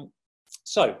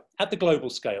 So, at the global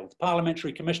scale, the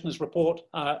Parliamentary Commissioner's report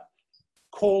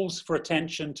calls for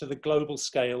attention to the global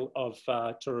scale of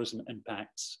tourism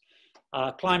impacts.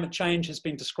 Climate change has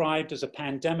been described as a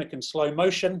pandemic in slow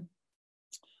motion,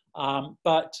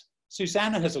 but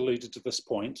Susanne has alluded to this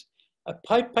point. A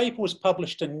paper was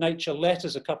published in Nature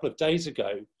Letters a couple of days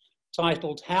ago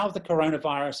titled How the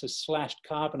Coronavirus Has Slashed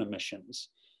Carbon Emissions.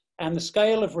 And the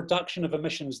scale of reduction of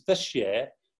emissions this year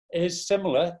is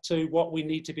similar to what we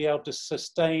need to be able to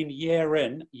sustain year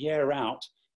in, year out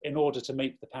in order to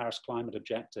meet the Paris climate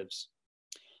objectives.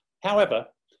 However,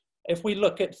 if we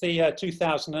look at the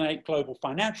 2008 global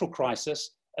financial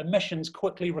crisis, emissions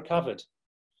quickly recovered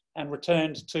and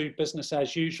returned to business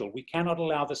as usual. We cannot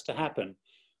allow this to happen.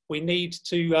 We need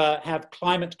to have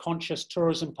climate conscious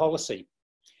tourism policy.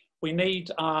 We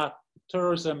need our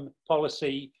tourism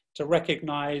policy to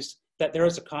recognize that there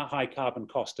is a high carbon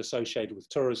cost associated with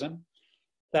tourism,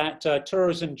 that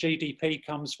tourism GDP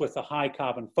comes with a high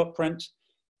carbon footprint,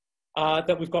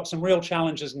 that we've got some real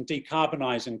challenges in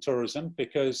decarbonising tourism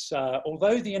because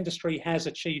although the industry has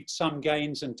achieved some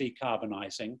gains in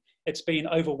decarbonising, it's been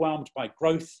overwhelmed by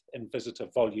growth in visitor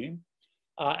volume.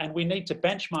 And we need to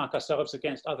benchmark ourselves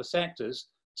against other sectors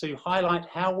to highlight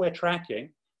how we're tracking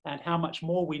and how much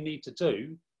more we need to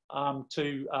do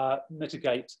to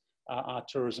mitigate our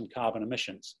tourism carbon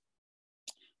emissions.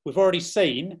 We've already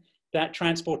seen that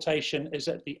transportation is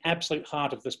at the absolute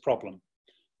heart of this problem.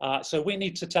 So we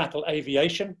need to tackle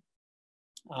aviation.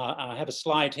 I have a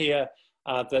slide here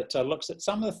that looks at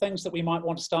some of the things that we might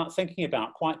want to start thinking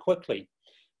about quite quickly.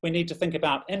 We need to think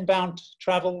about inbound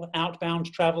travel,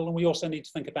 outbound travel, and we also need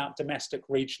to think about domestic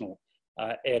regional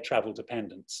air travel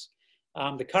dependence.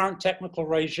 The current technical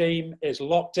regime is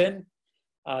locked in.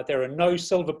 There are no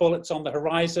silver bullets on the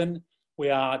horizon. We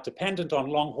are dependent on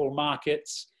long-haul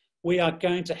markets. We are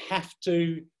going to have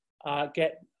to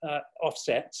get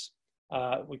offsets.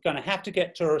 We're going to have to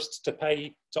get tourists to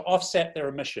pay to offset their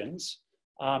emissions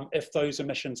if those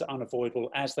emissions are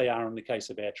unavoidable, as they are in the case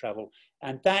of air travel.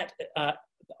 And that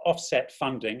offset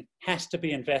funding has to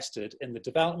be invested in the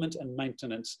development and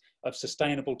maintenance of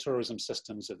sustainable tourism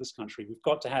systems of this country. We've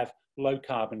got to have low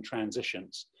carbon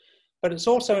transitions. But it's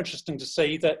also interesting to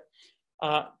see that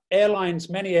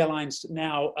many airlines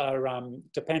now are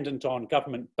dependent on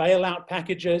government bailout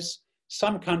packages.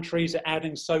 Some countries are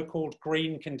adding so-called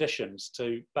green conditions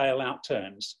to bailout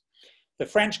terms. The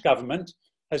French government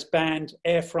has banned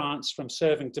Air France from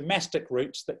serving domestic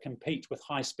routes that compete with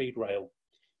high-speed rail.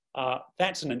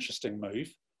 That's an interesting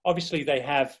move. Obviously, they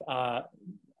have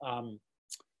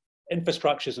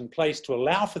infrastructures in place to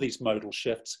allow for these modal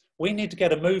shifts. We need to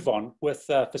get a move on with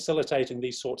facilitating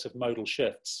these sorts of modal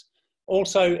shifts.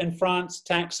 Also in France,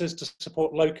 taxes to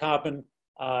support low carbon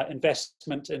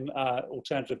investment in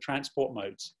alternative transport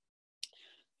modes.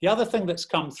 The other thing that's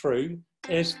come through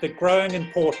is the growing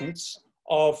importance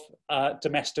of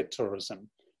domestic tourism.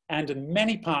 And in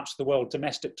many parts of the world,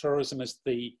 domestic tourism is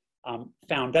the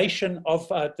foundation of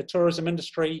the tourism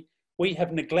industry. We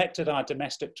have neglected our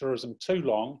domestic tourism too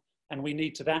long, and we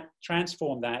need to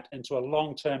transform that into a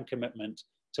long-term commitment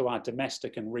to our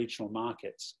domestic and regional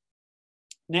markets.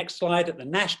 Next slide, at the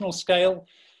national scale,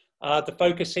 the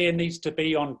focus here needs to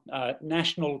be on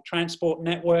national transport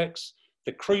networks.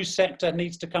 The cruise sector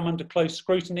needs to come under close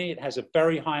scrutiny. It has a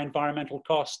very high environmental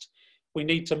cost. We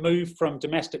need to move from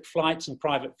domestic flights and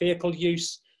private vehicle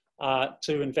use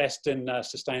to invest in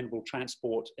sustainable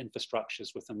transport infrastructures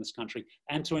within this country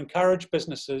and to encourage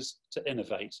businesses to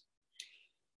innovate.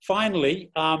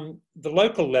 Finally, the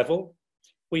local level,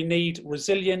 we need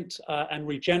resilient and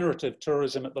regenerative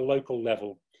tourism at the local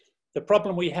level. The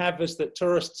problem we have is that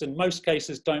tourists in most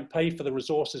cases don't pay for the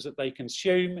resources that they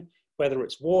consume, whether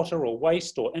it's water or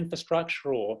waste or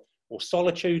infrastructure or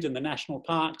solitude in the national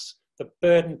parks. The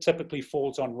burden typically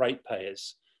falls on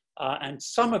ratepayers. And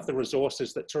some of the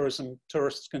resources that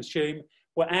tourists consume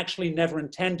were actually never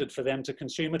intended for them to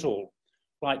consume at all,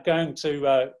 like going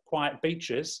to quiet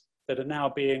beaches that are now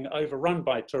being overrun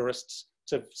by tourists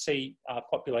to see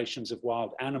populations of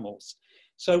wild animals.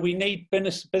 So we need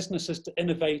businesses to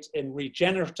innovate in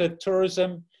regenerative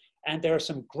tourism, and there are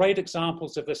some great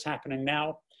examples of this happening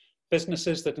now.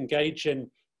 Businesses that engage in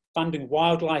funding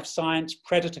wildlife science,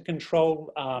 predator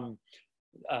control,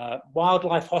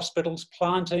 wildlife hospitals,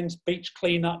 plantings, beach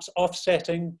cleanups,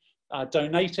 offsetting,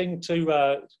 donating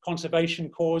to conservation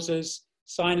causes,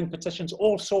 signing petitions,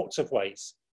 all sorts of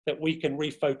ways that we can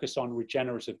refocus on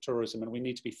regenerative tourism, and we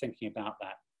need to be thinking about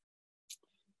that.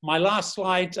 My last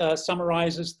slide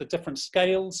summarizes the different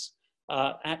scales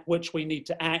at which we need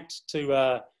to act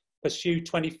to pursue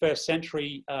 21st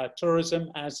century tourism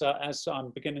as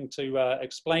I'm beginning to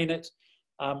explain it.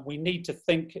 We need to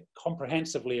think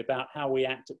comprehensively about how we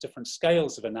act at different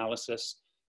scales of analysis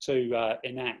to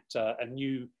enact a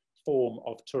new form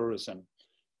of tourism.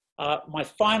 My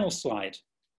final slide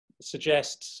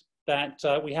suggests that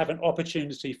we have an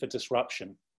opportunity for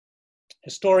disruption.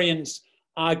 Historians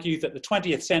argue that the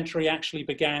 20th century actually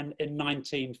began in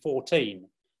 1914,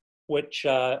 which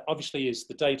obviously is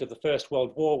the date of the First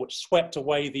World War, which swept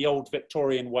away the old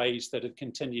Victorian ways that had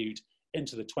continued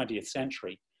into the 20th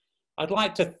century. I'd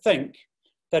like to think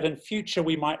that in future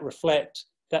we might reflect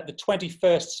that the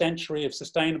 21st century of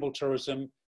sustainable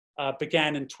tourism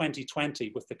began in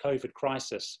 2020 with the COVID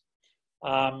crisis.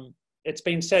 It's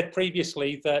been said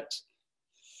previously that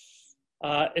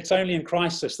it's only in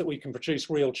crisis that we can produce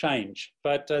real change.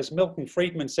 But as Milton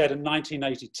Friedman said in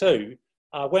 1982,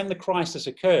 when the crisis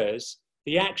occurs,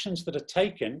 the actions that are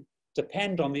taken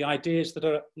depend on the ideas that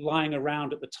are lying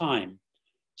around at the time.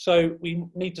 So we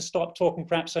need to stop talking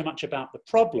perhaps so much about the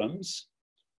problems.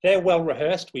 They're well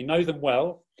rehearsed, we know them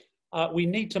well. We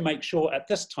need to make sure at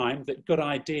this time that good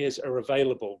ideas are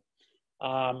available.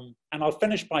 And I'll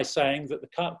finish by saying that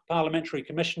the Parliamentary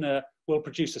Commissioner will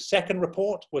produce a second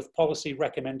report with policy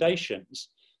recommendations.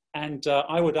 And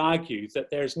I would argue that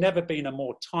there has never been a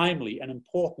more timely and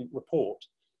important report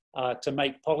to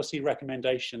make policy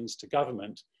recommendations to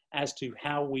government as to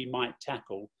how we might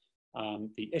tackle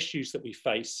the issues that we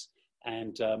face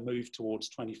and move towards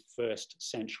 21st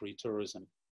century tourism.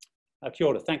 Kia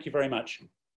ora, thank you very much.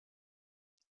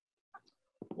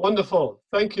 Wonderful,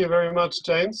 thank you very much,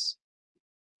 James.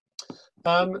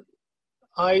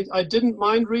 I didn't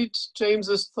mind read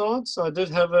James's thoughts. I did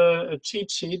have a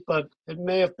cheat sheet, but it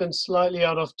may have been slightly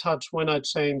out of touch when I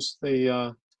changed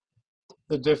the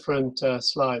different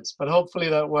slides, but hopefully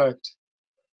that worked.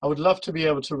 I would love to be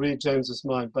able to read James's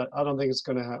mind, but I don't think it's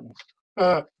going to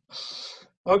happen.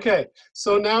 Okay,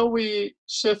 so now we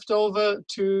shift over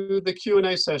to the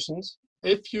Q&A sessions.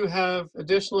 If you have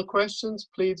additional questions,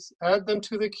 please add them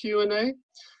to the Q&A.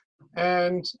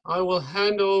 And I will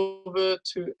hand over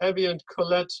to Evie and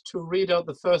Colette to read out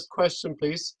the first question,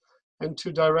 please, and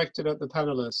to direct it at the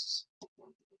panelists.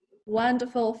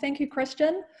 Wonderful. Thank you,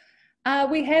 Christian.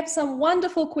 We have some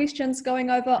wonderful questions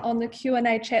going over on the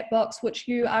Q&A chat box, which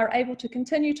you are able to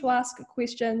continue to ask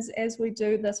questions as we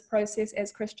do this process,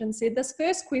 as Christian said. This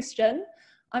first question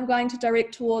I'm going to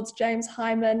direct towards James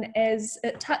Higham, as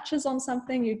it touches on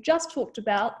something you just talked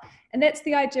about, and that's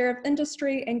the idea of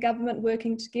industry and government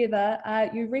working together.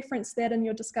 You referenced that in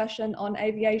your discussion on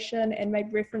aviation and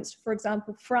made reference to, for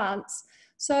example, France.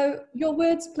 So your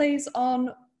words, please,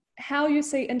 on how you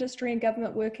see industry and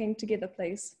government working together,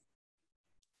 please.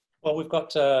 Well, we've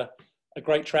got a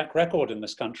great track record in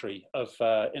this country of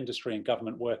industry and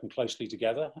government working closely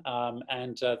together,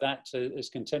 and that is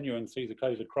continuing through the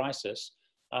COVID crisis.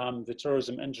 The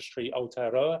tourism industry,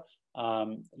 Aotearoa,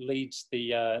 leads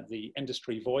the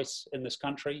industry voice in this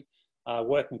country,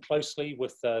 working closely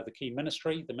with the key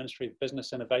ministry, the Ministry of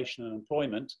Business, Innovation and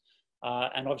Employment,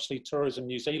 and obviously Tourism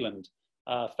New Zealand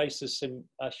faces some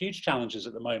huge challenges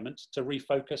at the moment to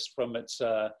refocus from its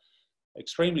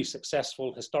extremely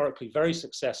successful, historically very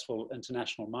successful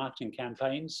international marketing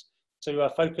campaigns to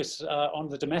focus on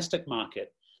the domestic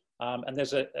market. And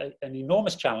there's an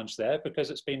enormous challenge there because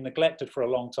it's been neglected for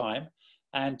a long time.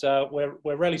 And we're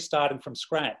really starting from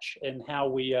scratch in how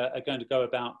we are going to go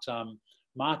about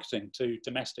marketing to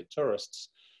domestic tourists.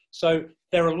 So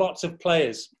there are lots of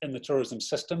players in the tourism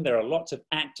system. There are lots of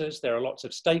actors. There are lots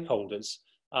of stakeholders.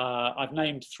 I've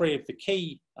named three of the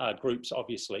key groups,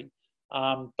 obviously.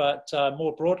 But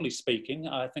more broadly speaking,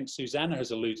 I think Susanne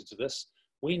has alluded to this.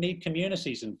 We need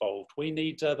communities involved. We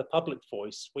need the public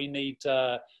voice. We need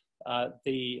the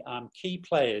key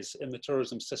players in the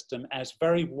tourism system as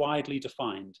very widely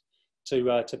defined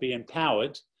to be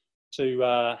empowered to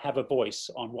have a voice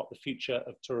on what the future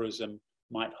of tourism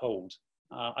might hold.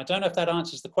 I don't know if that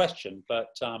answers the question,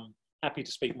 but happy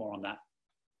to speak more on that.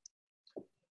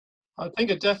 I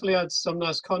think it definitely adds some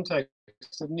nice context.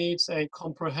 It needs a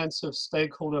comprehensive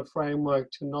stakeholder framework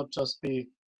to not just be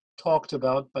talked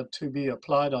about, but to be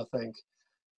applied, I think,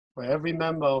 where every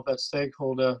member of that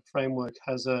stakeholder framework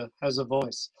has a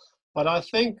voice. But I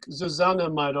think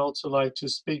Susanne might also like to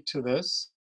speak to this.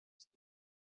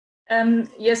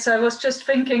 Yes, I was just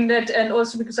thinking that, and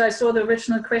also because I saw the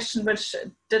original question, which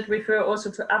did refer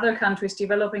also to other countries,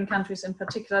 developing countries in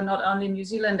particular, not only New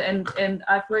Zealand, and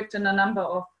I've worked in a number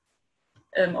of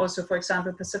also, for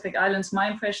example, Pacific Islands.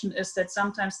 My impression is that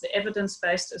sometimes the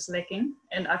evidence-based is lacking,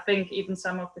 and I think even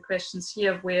some of the questions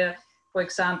here where, for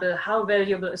example, how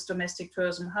valuable is domestic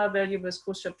tourism, how valuable is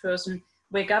cruise ship tourism,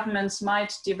 where governments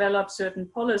might develop certain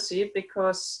policy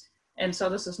because, and so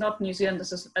this is not New Zealand,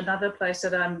 this is another place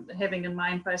that I'm having in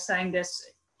mind by saying there's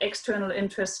external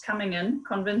interests coming in,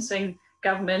 convincing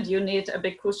government you need a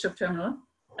big cruise ship terminal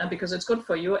because it's good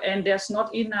for you, and there's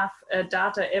not enough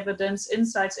data, evidence,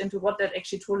 insights into what that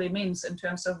actually truly means in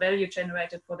terms of value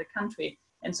generated for the country.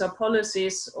 And so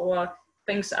policies or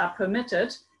things are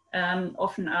permitted,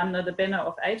 often under the banner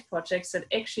of aid projects, that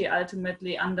actually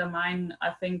ultimately undermine,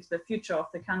 I think, the future of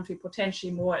the country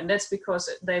potentially more. And that's because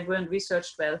they weren't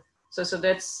researched well. So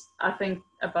that's, I think,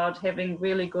 about having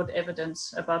really good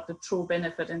evidence about the true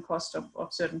benefit and cost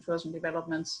of certain tourism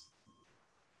developments.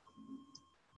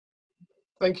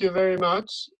 Thank you very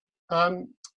much.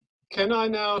 Can I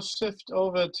now shift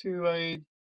over to a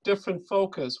different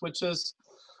focus, which is,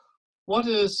 what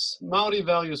is Māori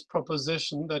values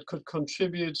proposition that could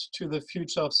contribute to the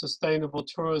future of sustainable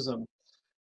tourism?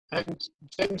 And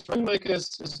James Renwick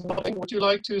is nodding. Would you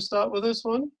like to start with this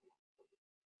one?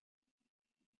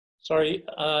 Sorry,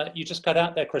 you just cut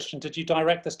out there, Christian. Did you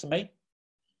direct this to me?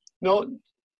 No,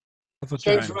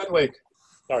 James Renwick.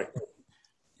 Sorry.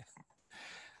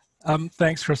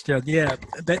 Thanks, Christian. Yeah,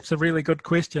 that's a really good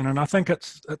question, and I think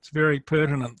it's very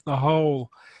pertinent. The whole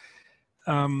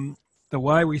the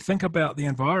way we think about the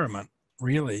environment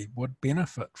really would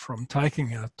benefit from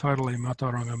taking a totally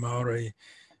Mātauranga Māori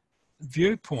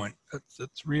viewpoint.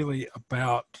 It's really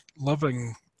about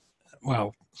living.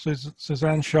 Well,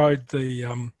 Susanne showed the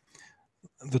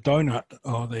donut,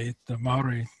 or the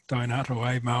Māori donut, or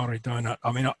a Māori donut.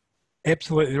 I mean,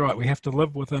 absolutely right. We have to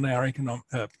live within our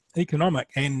economic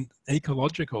and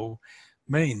ecological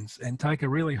means and take a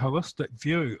really holistic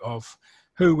view of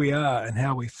who we are and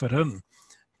how we fit in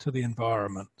to the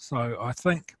environment. So I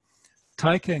think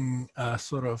taking a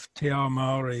sort of te ao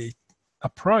Māori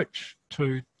approach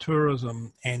to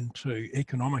tourism and to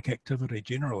economic activity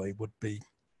generally would be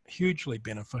hugely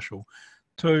beneficial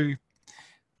to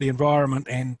the environment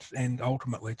and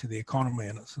ultimately to the economy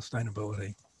and its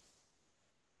sustainability.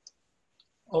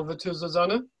 Over to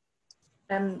Susanne.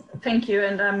 Thank you,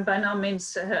 and I'm by no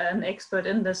means an expert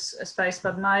in this space,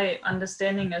 but my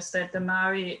understanding is that the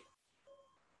Māori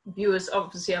view is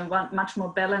obviously a much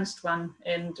more balanced one,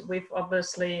 and we've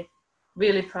obviously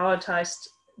really prioritized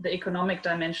the economic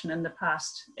dimension in the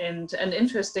past. And an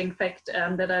interesting fact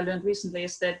that I learned recently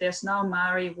is that there's now a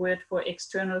Māori word for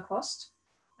external cost.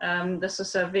 This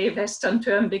is a very Western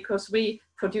term because we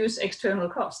produce external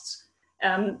costs.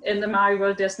 In the Māori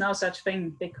world, there's no such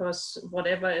thing, because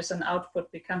whatever is an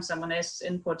output becomes someone else's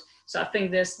input. So I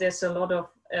think there's a lot of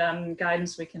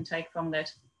guidance we can take from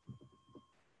that.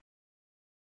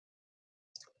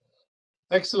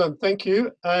 Excellent, thank you.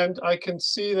 And I can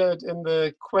see that in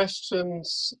the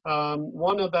questions,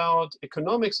 one about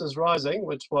economics is rising,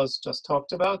 which was just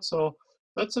talked about. So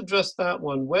let's address that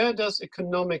one. Where does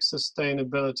economic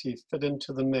sustainability fit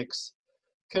into the mix?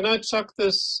 Can I chuck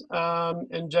this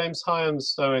in James Higham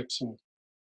direction?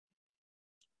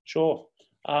 Sure.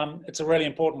 It's a really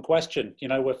important question. You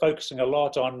know, we're focusing a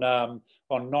lot on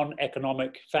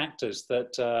non-economic factors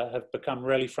that have become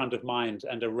really front of mind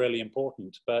and are really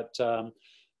important. But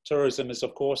tourism is,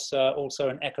 of course, also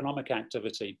an economic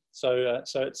activity. So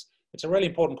it's a really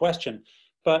important question.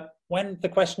 But when the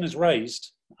question is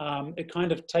raised, it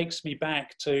kind of takes me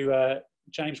back to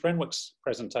James Renwick's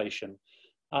presentation.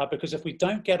 Because if we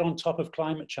don't get on top of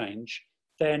climate change,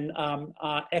 then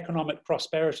our economic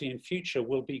prosperity in future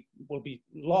will be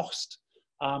lost.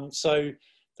 So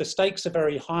the stakes are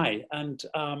very high, and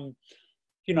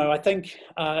you know, I think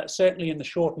certainly in the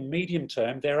short and medium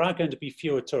term there are going to be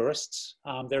fewer tourists.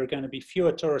 There are going to be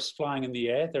fewer tourists flying in the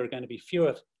air. There are going to be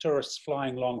fewer tourists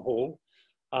flying long haul,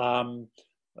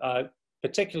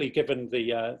 particularly given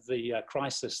the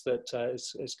crisis that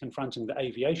is confronting the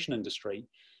aviation industry.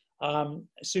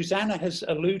 Susanne has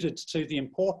alluded to the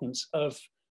importance of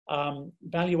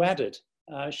value added.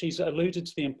 She's alluded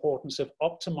to the importance of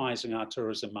optimizing our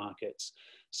tourism markets.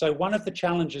 So one of the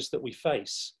challenges that we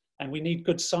face, and we need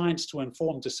good science to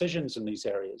inform decisions in these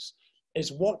areas,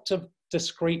 is what do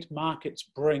discrete markets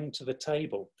bring to the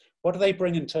table? What do they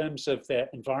bring in terms of their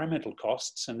environmental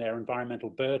costs and their environmental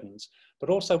burdens,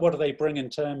 but also what do they bring in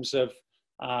terms of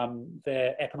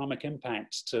their economic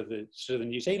impacts to the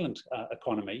New Zealand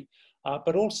economy,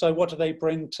 but also what do they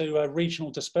bring to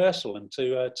regional dispersal and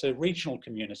to regional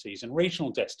communities and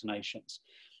regional destinations.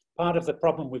 Part of the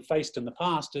problem we've faced in the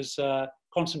past is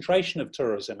concentration of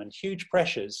tourism and huge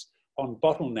pressures on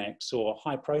bottlenecks or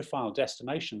high profile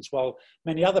destinations, while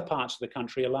many other parts of the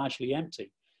country are largely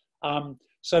empty.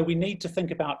 So we need to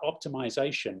think about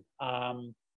optimization.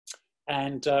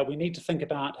 And we need to think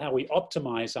about how we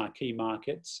optimize our key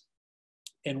markets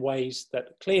in ways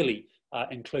that clearly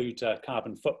include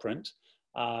carbon footprint.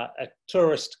 A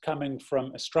tourist coming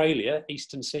from Australia,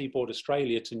 Eastern Seaboard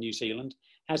Australia to New Zealand,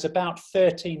 has about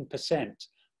 13%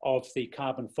 of the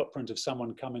carbon footprint of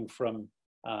someone coming from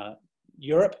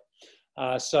Europe.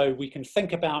 So we can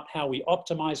think about how we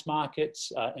optimize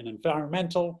markets in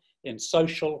environmental, in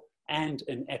social, and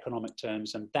in economic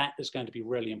terms, and that is going to be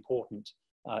really important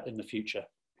in the future.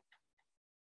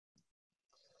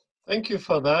 Thank you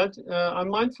for that. I'm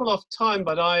mindful of time,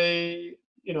 but it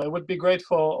would be great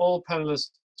for all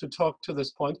panelists to talk to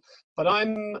this point, but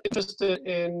I'm interested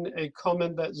in a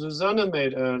comment that Susanne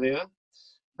made earlier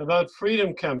about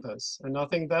Freedom Campus, and I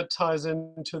think that ties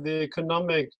into the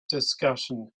economic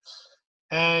discussion.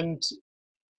 And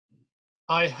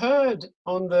I heard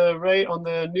on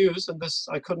the news, and this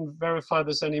I couldn't verify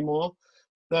this anymore,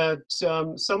 that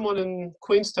someone in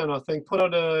Queenstown, I think, put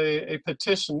out a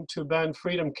petition to ban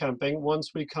freedom camping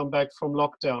once we come back from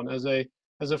lockdown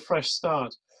as a fresh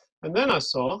start. And then I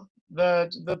saw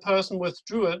that the person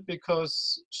withdrew it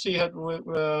because she had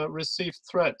received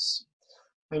threats,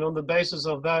 and on the basis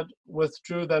of that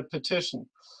withdrew that petition.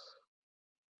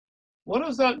 What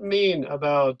does that mean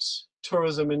about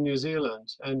tourism in New Zealand,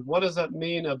 and what does that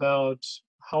mean about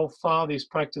how far these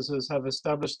practices have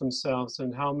established themselves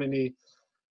and how many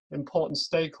important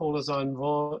stakeholders are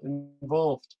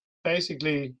involved?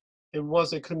 Basically, it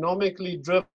was economically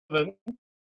driven,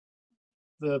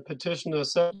 the petitioner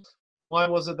said. Why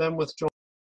was it then withdrawn?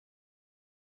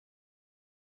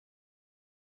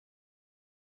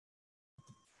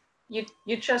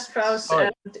 You just froze.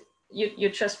 You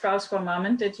just froze for a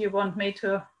moment. Did you want me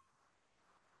to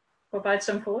provide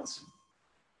some thoughts?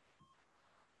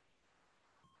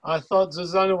 I thought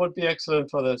Susanne would be excellent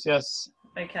for this. Yes.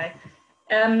 Okay.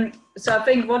 So I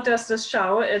think, what does this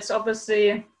show? It's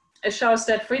obviously, it shows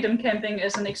that freedom camping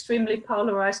is an extremely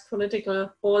polarized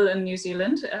political ball in New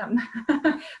Zealand.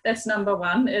 That's number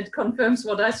one. It confirms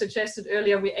what I suggested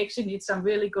earlier. We actually need some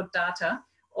really good data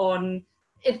on.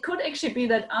 It could actually be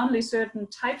that only certain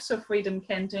types of freedom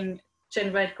camping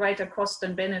generate greater cost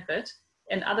and benefit,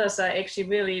 and others are actually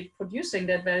really producing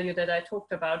that value that I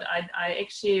talked about. I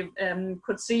actually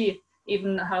could see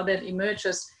even how that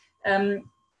emerges.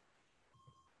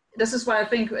 This is why I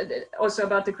think also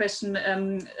about the question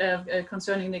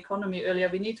concerning the economy earlier,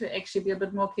 we need to actually be a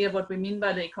bit more clear what we mean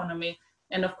by the economy.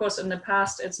 And of course, in the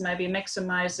past, it's maybe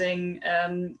maximizing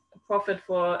profit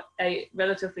for a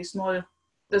relatively small,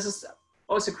 this is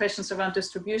also questions around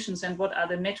distributions and what are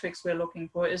the metrics we're looking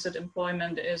for. Is it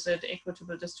employment? Is it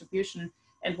equitable distribution?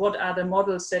 And what are the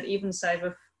models that even say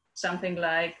with something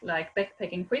like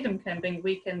backpacking freedom camping,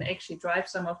 we can actually drive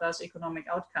some of those economic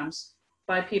outcomes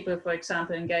by people, for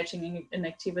example, engaging in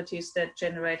activities that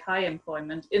generate high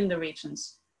employment in the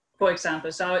regions, for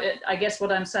example. So I guess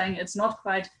what I'm saying, it's not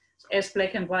quite as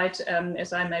black and white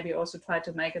as I maybe also try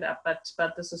to make it up,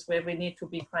 but this is where we need to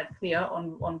be quite clear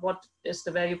on what is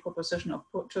the value proposition of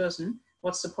tourism,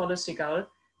 what's the policy goal,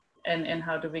 and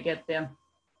how do we get there.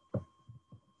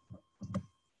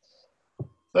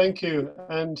 Thank you.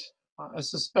 And I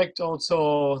suspect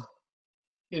also,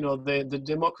 the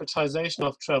democratization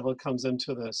of travel comes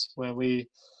into this, where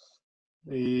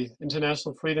the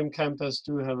International Freedom Campers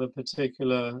do have a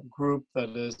particular group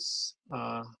that is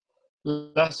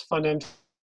less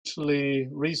financially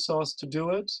resourced to do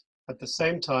it. At the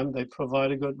same time, they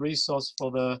provide a good resource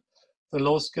for the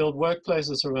low-skilled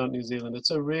workplaces around New Zealand. It's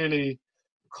a really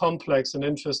complex and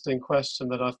interesting question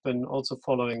that I've been also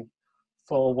following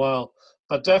for a while,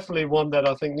 but definitely one that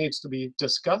I think needs to be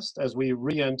discussed as we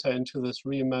re-enter into this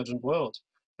reimagined world.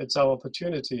 It's our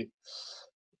opportunity.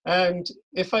 And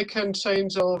if I can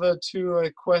change over to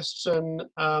a question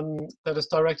that is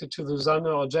directed to Susanne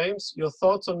or James, your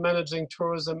thoughts on managing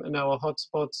tourism in our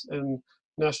hotspots in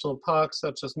national parks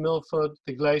such as Milford,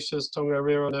 the Glaciers,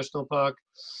 Tongariro National Park.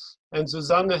 And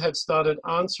Susanne had started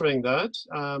answering that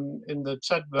in the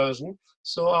chat version.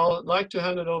 So I'll like to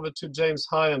hand it over to James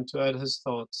Higham to add his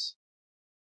thoughts.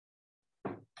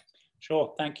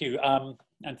 Sure, thank you.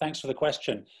 And thanks for the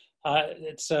question.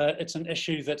 It's an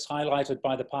issue that's highlighted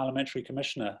by the Parliamentary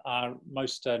Commissioner. Our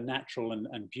most natural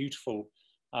and beautiful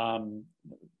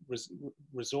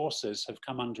resources have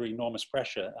come under enormous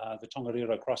pressure. The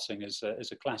Tongariro crossing is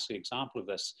a classic example of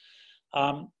this.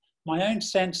 My own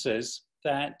sense is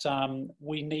that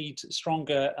we need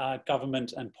stronger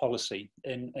government and policy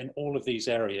in all of these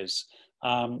areas.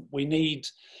 We need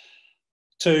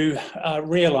to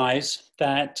realise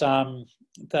that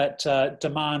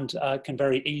demand can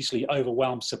very easily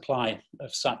overwhelm supply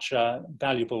of such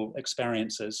valuable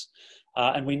experiences.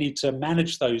 And we need to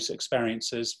manage those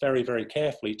experiences very, very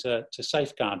carefully to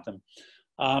safeguard them.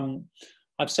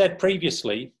 I've said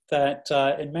previously that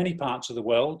in many parts of the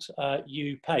world,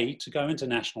 you pay to go into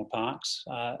national parks.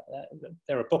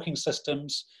 There are booking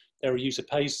systems, there are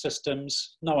user-pays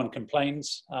systems, no one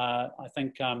complains. I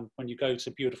think when you go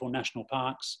to beautiful national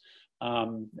parks,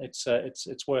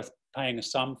 it's worth paying a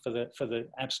sum for the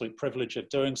absolute privilege of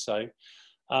doing so.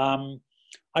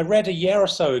 I read a year or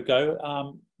so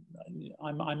ago,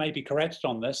 I may be corrected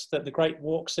on this, that the Great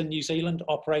Walks in New Zealand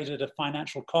operated at a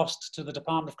financial cost to the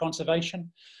Department of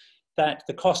Conservation, that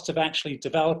the cost of actually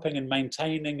developing and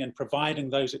maintaining and providing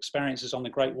those experiences on the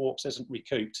Great Walks isn't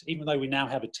recouped, even though we now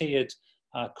have a tiered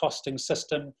costing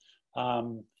system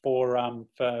for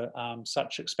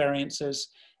such experiences.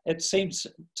 It seems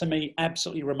to me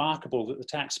absolutely remarkable that the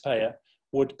taxpayer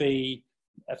would be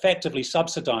effectively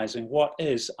subsidising what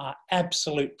is our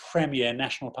absolute premier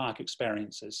national park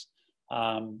experiences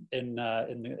in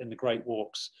the Great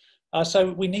Walks.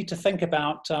 So we need to think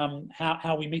about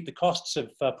how we meet the costs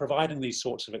of providing these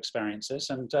sorts of experiences,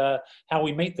 and how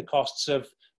we meet the costs of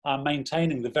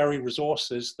maintaining the very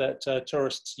resources that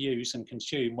tourists use and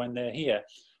consume when they're here.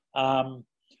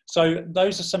 So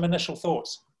those are some initial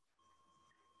thoughts.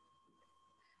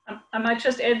 I might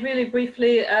just add really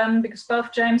briefly, because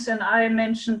both James and I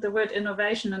mentioned the word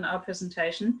innovation in our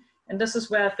presentation, and this is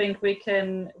where I think we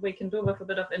can do with a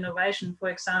bit of innovation. For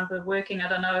example, working, I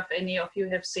don't know if any of you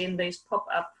have seen these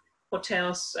pop-up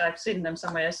hotels. I've seen them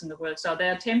somewhere else in the world. So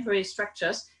there are temporary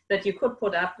structures that you could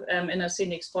put up in a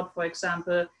scenic spot, for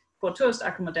example, for tourist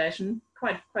accommodation,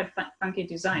 quite funky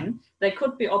design. They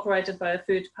could be operated by a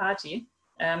third party.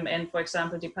 And for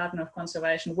example, Department of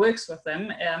Conservation works with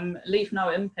them, leave no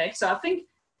impact. So I think,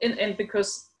 and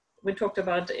because we talked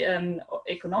about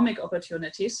economic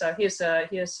opportunities, so here's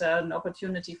an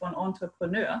opportunity for an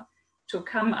entrepreneur to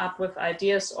come up with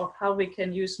ideas of how we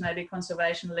can use maybe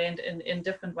conservation land in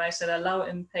different ways that allow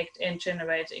impact and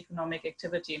generate economic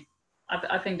activity.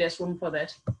 I think there's room for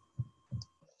that.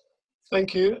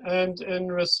 Thank you. And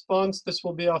in response, this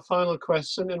will be our final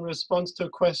question, in response to a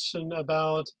question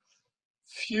about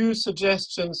few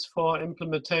suggestions for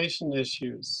implementation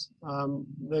issues.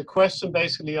 The question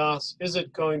basically asks, is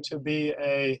it going to be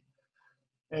a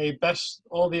best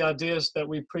all the ideas that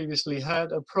we previously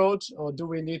had approach, or do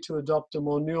we need to adopt a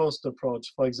more nuanced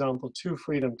approach, for example, to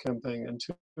freedom camping and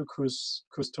to cruise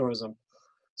tourism?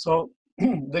 So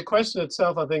the question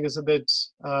itself, I think, is a bit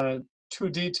too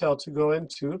detailed to go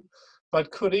into,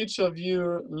 but could each of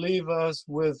you leave us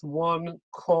with one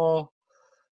core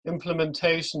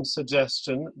implementation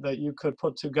suggestion that you could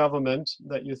put to government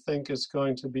that you think is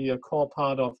going to be a core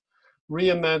part of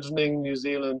reimagining New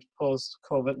Zealand post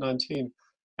COVID-19?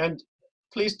 And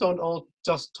please don't all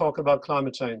just talk about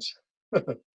climate change.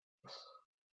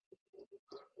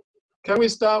 Can we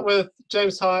start with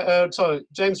James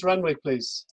Renwick,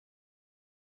 please?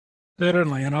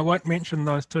 Certainly, and I won't mention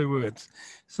those two words.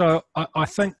 So I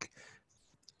think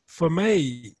for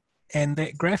me, and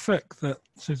that graphic that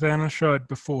Susanne showed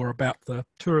before about the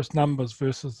tourist numbers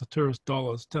versus the tourist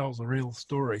dollars tells a real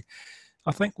story.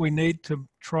 I think we need to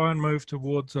try and move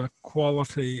towards a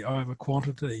quality over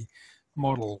quantity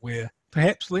model where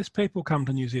perhaps less people come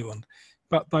to New Zealand,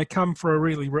 but they come for a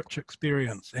really rich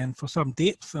experience and for some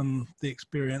depth in the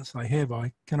experience they have.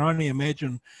 I can only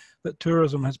imagine that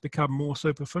tourism has become more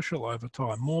superficial over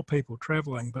time, more people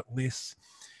travelling, but less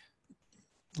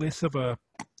of a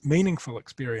meaningful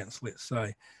experience, let's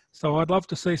say. So I'd love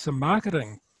to see some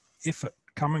marketing effort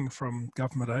coming from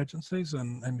government agencies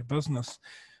and business,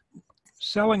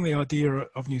 selling the idea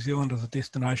of New Zealand as a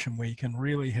destination where you can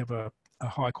really have a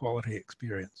high quality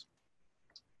experience.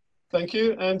 Thank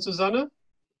you. And Susanne?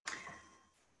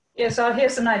 Yeah, so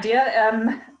here's an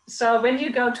idea. So when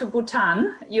you go to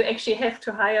Bhutan, you actually have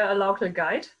to hire a local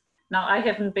guide. Now, I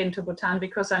haven't been to Bhutan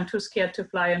because I'm too scared to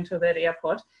fly into that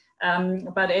airport.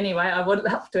 But anyway, I would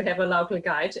love to have a local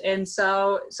guide. And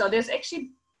so there's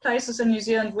actually places in New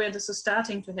Zealand where this is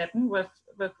starting to happen with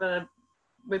a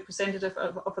representative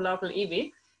of a local EV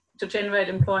to generate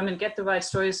employment, get the right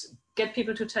stories, get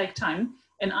people to take time.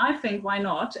 And I think, why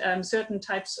not, certain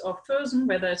types of tourism,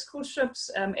 whether it's cruise ships,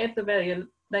 add the value.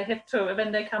 They have to,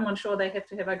 when they come on shore, they have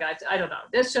to have a guide. I don't know,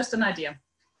 that's just an idea.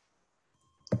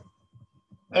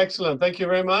 Excellent, thank you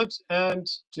very much. And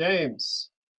James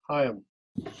Higham.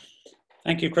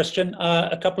 Thank you, Christian.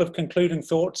 A couple of concluding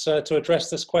thoughts to address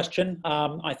this question.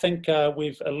 I think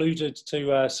we've alluded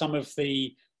to some of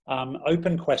the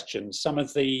open questions, some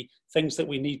of the things that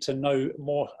we need to know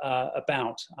more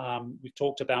about. We've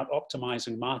talked about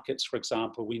optimizing markets, for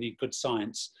example. We need good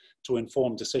science to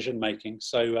inform decision making.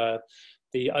 So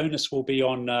the onus will be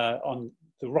on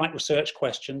the right research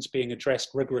questions being addressed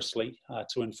rigorously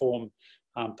to inform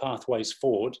pathways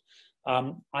forward.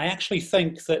 I actually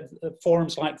think that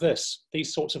forums like this,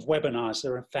 these sorts of webinars,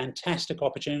 are a fantastic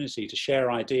opportunity to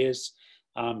share ideas,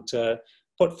 to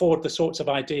put forward the sorts of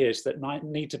ideas that might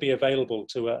need to be available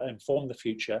to inform the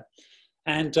future.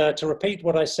 And to repeat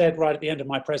what I said right at the end of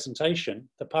my presentation,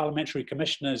 the Parliamentary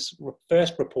Commissioner's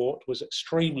first report was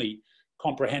extremely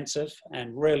comprehensive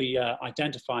and really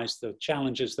identifies the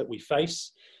challenges that we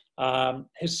face.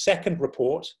 His second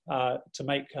report to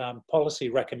make policy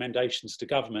recommendations to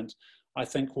government, I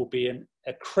think, will be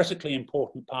a critically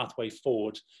important pathway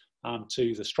forward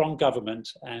to the strong government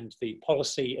and the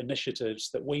policy initiatives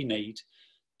that we need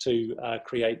to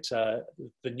create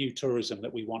the new tourism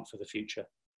that we want for the future.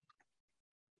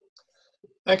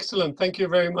 Excellent, thank you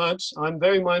very much. I'm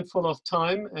very mindful of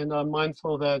time, and I'm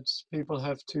mindful that people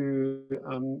have to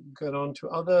get on to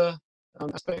other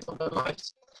aspects of their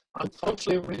lives.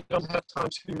 Unfortunately, we don't have time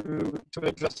to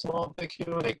address more of the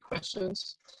Q&A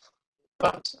questions,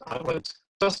 but I would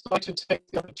just like to take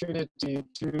the opportunity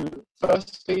to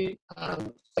firstly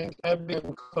thank Abby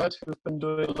and Kurt, who've been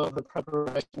doing a lot of the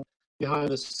preparation behind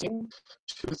the scene,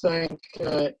 to thank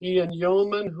Ian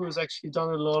Yeoman, who's actually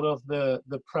done a lot of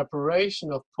the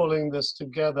preparation of pulling this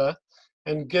together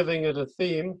and giving it a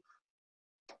theme,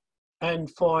 and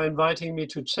for inviting me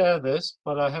to chair this.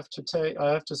 But I have to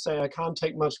say I can't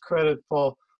take much credit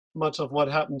for much of what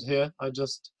happened here. I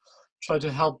just try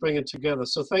to help bring it together.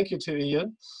 So thank you to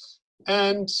Ian.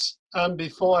 And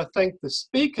before I thank the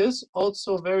speakers,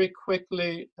 also very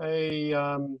quickly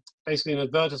basically an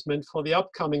advertisement for the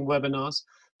upcoming webinars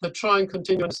that try and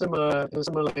continue in a similar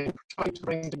lane, trying to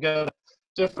bring together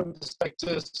different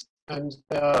perspectives, and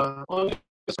they're on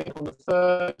the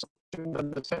 3rd June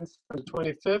and the 10th and the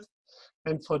 25th.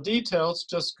 And for details,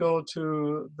 just go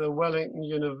to the Wellington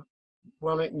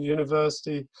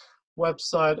University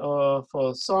website or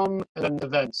for some and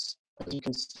events. As you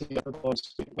can see,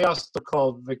 we are still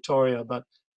called Victoria, but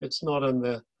it's not in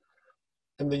the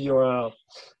URL.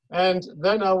 And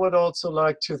then I would also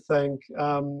like to thank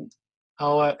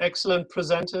our excellent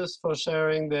presenters for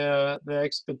sharing their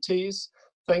expertise.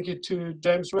 Thank you to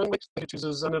James Renwick, thank you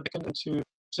to Susanne Becken, and to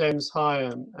James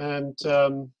Higham. And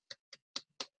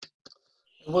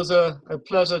it was a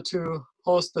pleasure to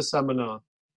host the seminar.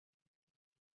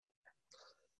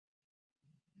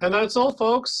 And that's all,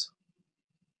 folks.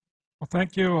 Well,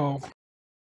 thank you all.